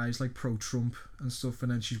and the guy's like pro-Trump and stuff,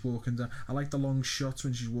 and then she's walking down. I like the long shots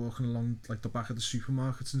when she's walking along like the back of the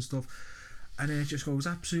supermarkets and stuff. And then it just goes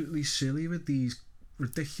absolutely silly with these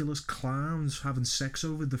ridiculous clowns having sex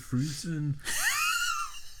over the fruit, and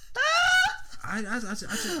I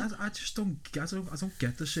just don't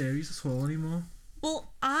get the series at all anymore.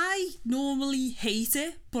 Well, I normally hate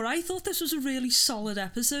it, but I thought this was a really solid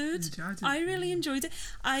episode. I really enjoyed it.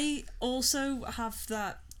 I also have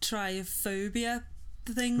that triophobia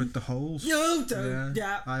thing. With the holes. No, don't.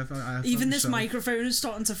 Yeah. I have Even this myself. microphone is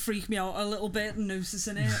starting to freak me out a little bit,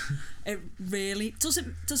 noticing it. It really... Does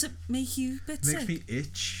it make you a bit Makes sick? me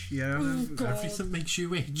itch, yeah. Oh, God. Everything makes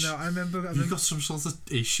you itch. No, I remember... You've got some sort of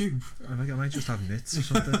issue. I might just have nits or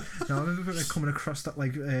something. No, I remember coming across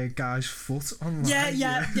that guy's foot online.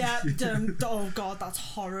 Yeah. Oh God, that's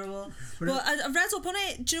horrible. Well, I read up on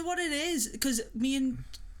it. Do you know what it is? Because me and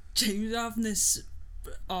James were having this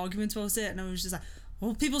argument about it, and I was just like,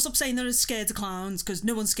 well, people stop saying they're scared of clowns because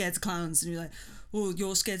no one's scared of clowns. And you're like, well,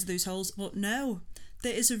 you're scared of those holes. But no,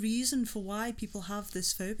 there is a reason for why people have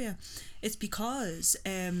this phobia. It's because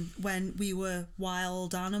when we were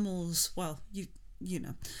wild animals, well, you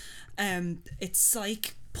know, it's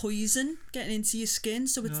like poison getting into your skin.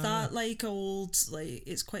 So it's that like old, like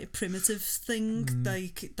it's quite a primitive thing,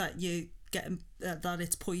 like that you get that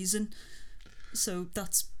it's poison. So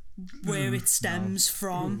that's where it stems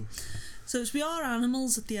from. So we are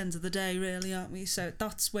animals at the end of the day, really, aren't we? So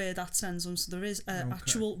that's where that stems from. So there is an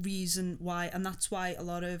actual reason why, and that's why a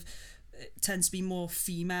lot of it tends to be more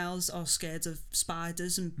females are scared of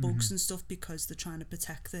spiders and bugs and stuff, because they're trying to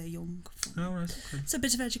protect their young. It's a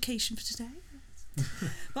bit of education for today.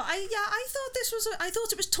 But I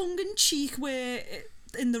thought it was tongue in cheek, where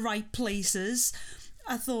in the right places.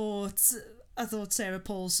 I thought Sarah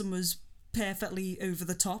Paulson was perfectly over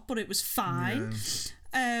the top, but it was fine.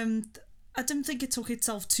 I didn't think it took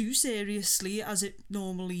itself too seriously as it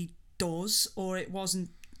normally does, or it wasn't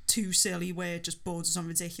too silly where it just borders on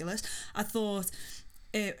ridiculous. I thought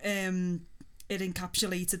it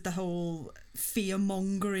encapsulated the whole fear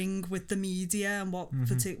mongering with the media and what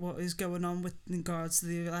is going on with in regards to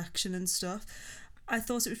the election and stuff. I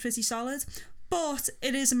thought it was pretty solid. But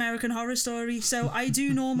it is American Horror Story, so I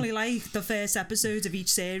do normally like the first episode of each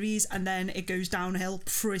series, and then it goes downhill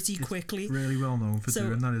pretty quickly. It's really well known for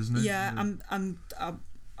doing that, isn't it? Yeah,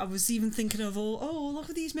 I was even thinking of look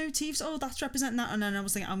at these motifs. Oh, that's representing that, and then I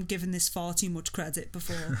was thinking I'm giving this far too much credit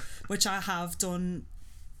before, which I have done.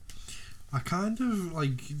 I kind of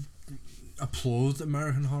applaud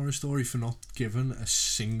American Horror Story for not giving a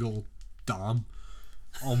single damn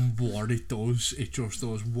on what it does. It just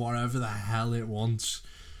does whatever the hell it wants,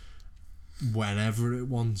 whenever it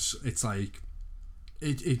wants. It's like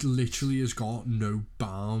it literally has got no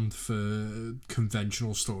bound for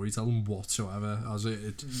conventional storytelling whatsoever. As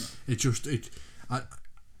it just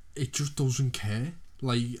doesn't care.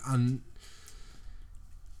 And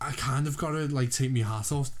I kind of gotta take my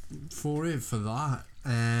hat off for that.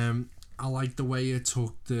 I like the way it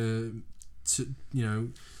took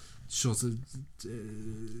sort of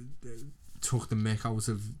took the mick out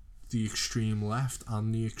of the extreme left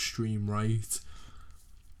and the extreme right,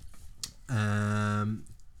 and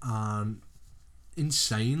in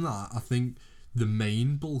saying that, I think the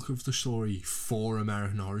main bulk of the story for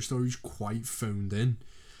American Horror Story is quite phoned in,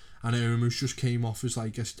 and it almost just came off as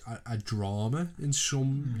a drama in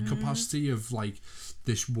some capacity of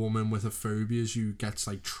this woman with her phobias who gets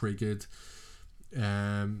triggered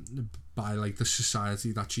by the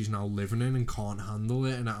society that she's now living in and can't handle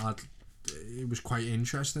it, and it was quite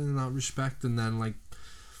interesting in that respect. And then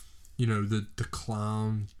the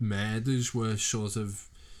clown murders were sort of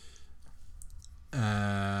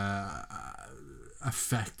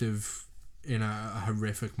effective in a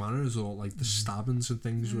horrific manner as well. The stabbings and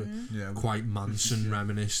things were quite Manson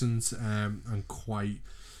reminiscent, and quite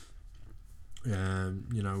I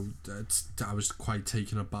was quite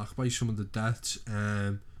taken aback by some of the deaths,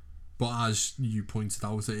 but as you pointed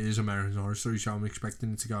out, it is American Horror Story, so I'm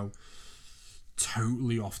expecting it to go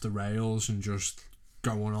totally off the rails and just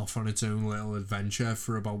going off on its own little adventure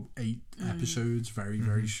for about 8 episodes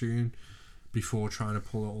very soon before trying to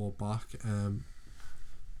pull it all back.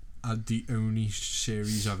 The only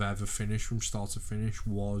series I've ever finished from start to finish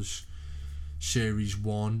was series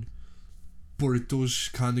 1, but it does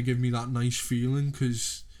kind of give me that nice feeling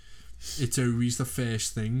because it's always the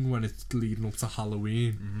first thing when it's leading up to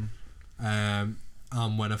Halloween.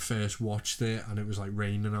 And when I first watched it and it was like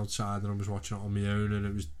raining outside and I was watching it on my own and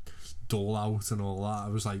it was dull out and all that, I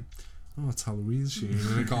was like, oh, it's Halloween soon,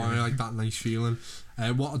 and it got like that nice feeling.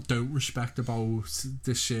 What I don't respect about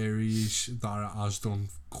this series that it has done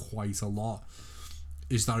quite a lot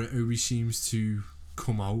is that it always seems to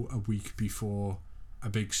come out a week before a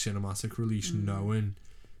big cinematic release, knowing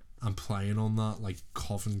and playing on that. Like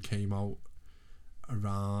Coven came out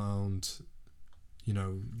around, you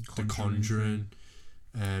know, The Conjuring,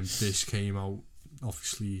 and this came out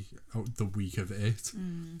obviously out the week of it,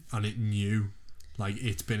 and it knew, like,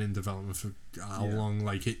 it's been in development for how long,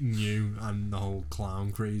 like it knew, and the whole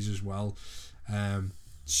clown craze as well,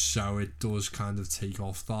 so it does kind of take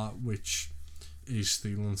off that, which is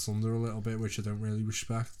stealing thunder a little bit, which I don't really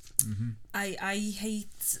respect. I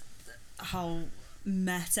hate how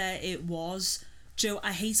meta it was, Joe.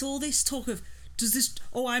 I hate all this talk of, does this,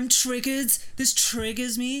 oh, I'm triggered, this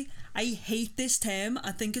triggers me. I hate this term.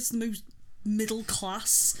 I think it's the most middle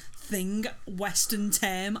class thing, Western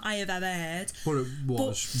term I have ever heard. But it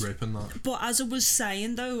was ripping that. But as I was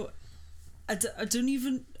saying though, I don't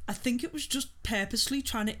even, I think it was just purposely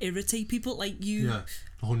trying to irritate people. Like you,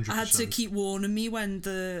 100%. I had to keep warning me when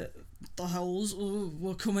the holes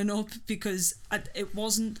were coming up, because it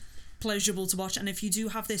wasn't pleasurable to watch. And if you do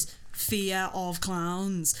have this fear of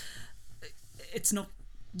clowns, it's not,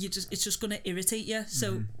 it's just going to irritate you.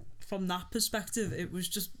 So from that perspective, it was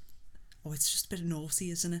just, it's just a bit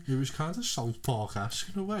naughty, isn't it? It was kind of South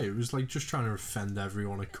Park-esque in a way. It was like just trying to offend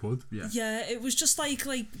everyone it could. Yeah, it was just like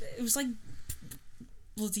it was like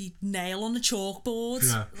bloody nail on a chalkboard.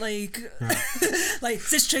 Like does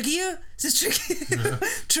this trigger you? Does this trigger you?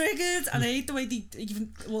 Triggered. And I hate the way they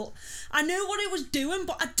even, well, I know what it was doing,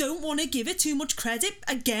 but I don't want to give it too much credit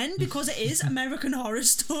again, because it is American Horror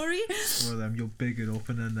Story. One of them, you'll big it up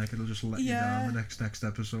and then like it'll just let you down the next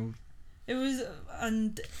episode. It was,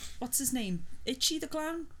 and what's his name? Itchy the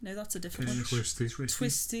Clown? No, that's a different one.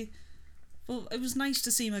 Twisty. Well, it was nice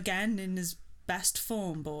to see him again in his best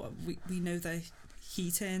form, but we know that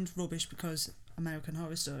he turned rubbish because American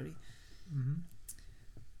Horror Story.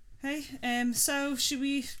 Hey, so should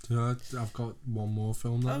we? I've got one more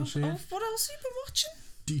film that I'm seeing. What else have you been watching?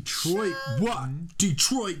 Detroit. What?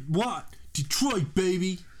 Detroit. What? Detroit,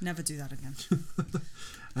 baby. Never do that again.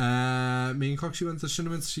 Me and Coxie went to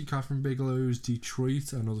cinema to see Catherine Bigelow's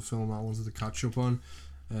Detroit, another film I wanted to catch up on,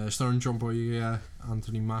 starring John Boyega,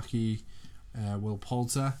 Anthony Mackie, Will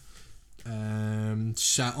Poulter,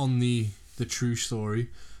 set on the true story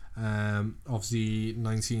of the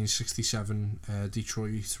 1967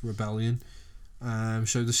 Detroit Rebellion.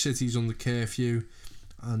 So the city's under curfew,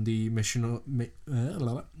 and the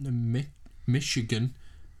Michigan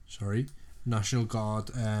National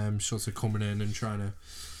Guard sort of coming in and trying to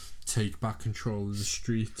take back control of the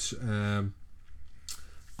streets, and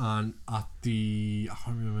at the, I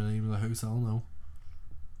can't remember the name of the hotel now.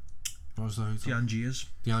 What was the hotel?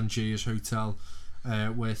 The Angiers Hotel,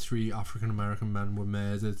 where 3 African American men were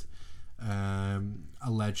murdered,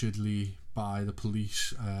 allegedly by the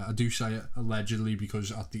police. I do say it allegedly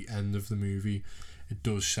because at the end of the movie it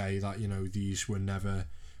does say that, you know, these were never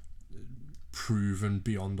proven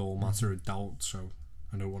beyond all matter of doubt, so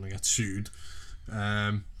I don't want to get sued.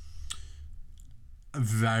 A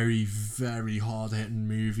very, very hard-hitting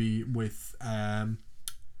movie with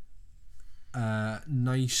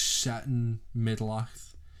nice setting middle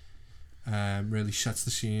act. Really sets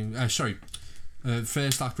the scene.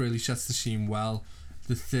 First act really sets the scene well.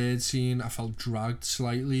 The third scene I felt dragged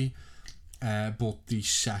slightly, but the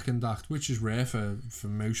second act, which is rare for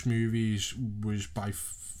most movies, was by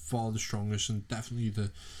far the strongest, and definitely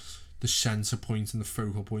the centre point and the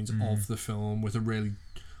focal point of the film, with a really,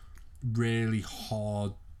 really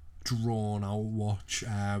hard, drawn out watch,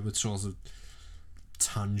 with sort of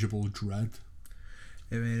tangible dread.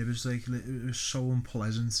 I mean, it was so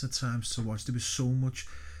unpleasant at times to watch. There was so much,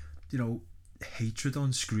 you know, hatred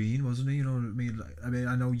on screen, wasn't it? You know what I mean?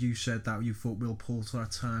 I know you said that you thought Will Poulter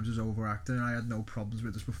at times was overacting, and I had no problems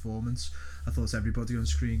with his performance. I thought everybody on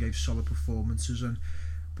screen gave solid performances,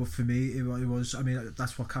 but for me it was, I mean,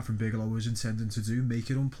 that's what Catherine Bigelow was intending to do, make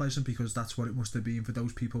it unpleasant, because that's what it must have been for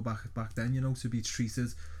those people back then, you know, to be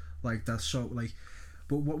treated like that. So like,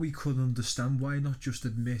 but what we couldn't understand, why not just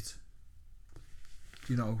admit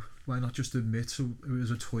you know, why not just admit it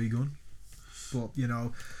was a toy gun? But you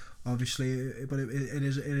know, obviously, it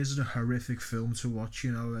is a horrific film to watch.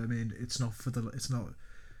 You know, I mean, it's not.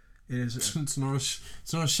 It is. It's not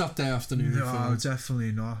a Saturday afternoon No, film.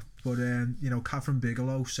 definitely not. But you know, Catherine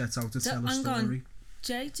Bigelow sets out to tell a hang story. on.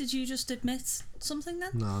 Jay, did you just admit something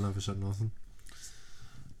then? No, I never said nothing.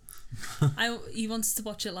 He wanted to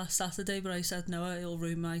watch it last Saturday, but I said no, it'll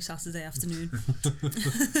ruin my Saturday afternoon.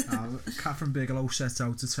 Catherine Bigelow sets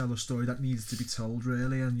out to tell a story that needs to be told,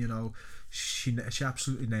 really, and you know, she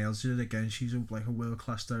absolutely nails it again. She's a world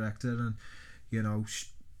class director, and you know,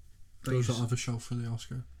 Does it have a show for the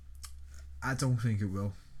Oscar? I don't think it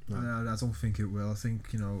will. No. I don't think it will. I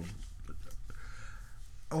think, you know,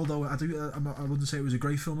 although I wouldn't say it was a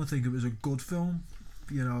great film. I think it was a good film.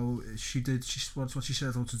 You know, what she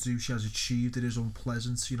set out to do, she has achieved. It is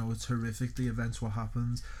unpleasant. You know, it's horrific. The events, what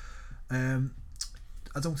happened. I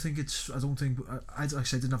don't think. Like I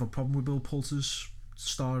said, I didn't have a problem with Bill Pullman's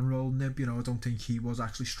starring role. Nib. You know, I don't think he was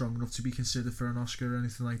actually strong enough to be considered for an Oscar or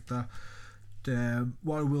anything like that.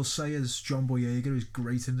 What I will say is John Boyega is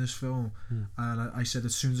great in this film, and I said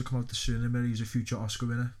as soon as I come out the cinema, he's a future Oscar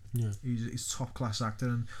winner. Yeah, he's a top class actor,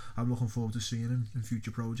 and I'm looking forward to seeing him in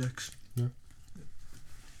future projects. Yeah.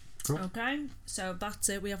 Cool. Okay, so that's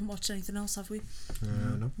it. We haven't watched anything else, have we?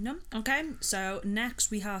 No. Okay, so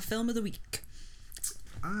next we have film of the week.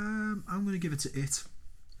 I'm going to give it to It.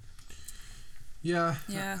 Yeah.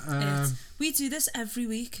 It. We do this every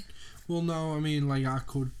week. Well, no, I mean, like, I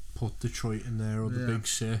could put Detroit in there or The Big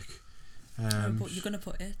Sick. But you're going to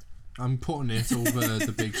put It. I'm putting It over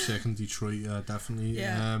The Big Sick and Detroit, definitely.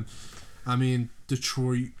 Yeah. I mean,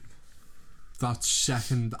 Detroit, that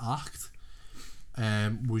second act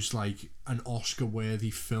was like an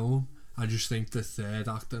Oscar-worthy film. I just think the third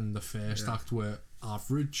act and the first act were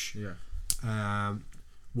average. Yeah.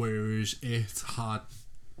 Whereas It had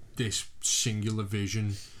this singular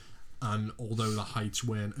vision, and although the heights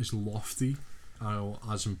weren't as lofty or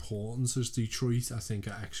as important as Detroit, I think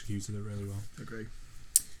it executed it really well. Agree.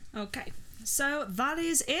 Okay, so that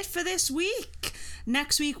is it for this week.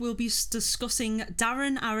 Next week we'll be discussing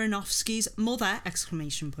Darren Aronofsky's Mother! !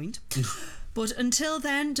 But until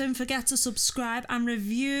then, don't forget to subscribe and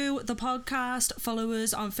review the podcast. Follow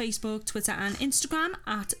us on Facebook, Twitter and Instagram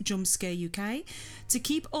at JumpscareUK. To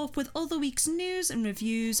keep up with other week's news and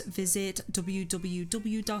reviews, visit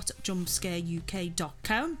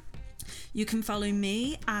www.jumpscareuk.com. You can follow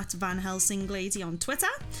me at Van Helsing Lady on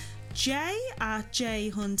Twitter, Jay at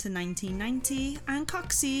JHunter1990 and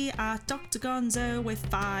Coxie at Dr. Gonzo with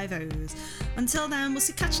 5 O's. Until then, we'll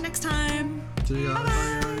catch you next time. See ya.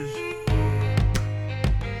 Bye.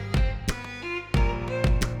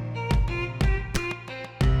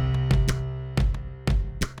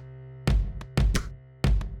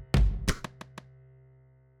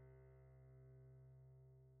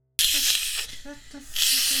 What the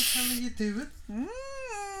hell are you doing?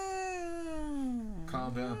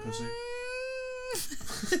 Calm down, pussy.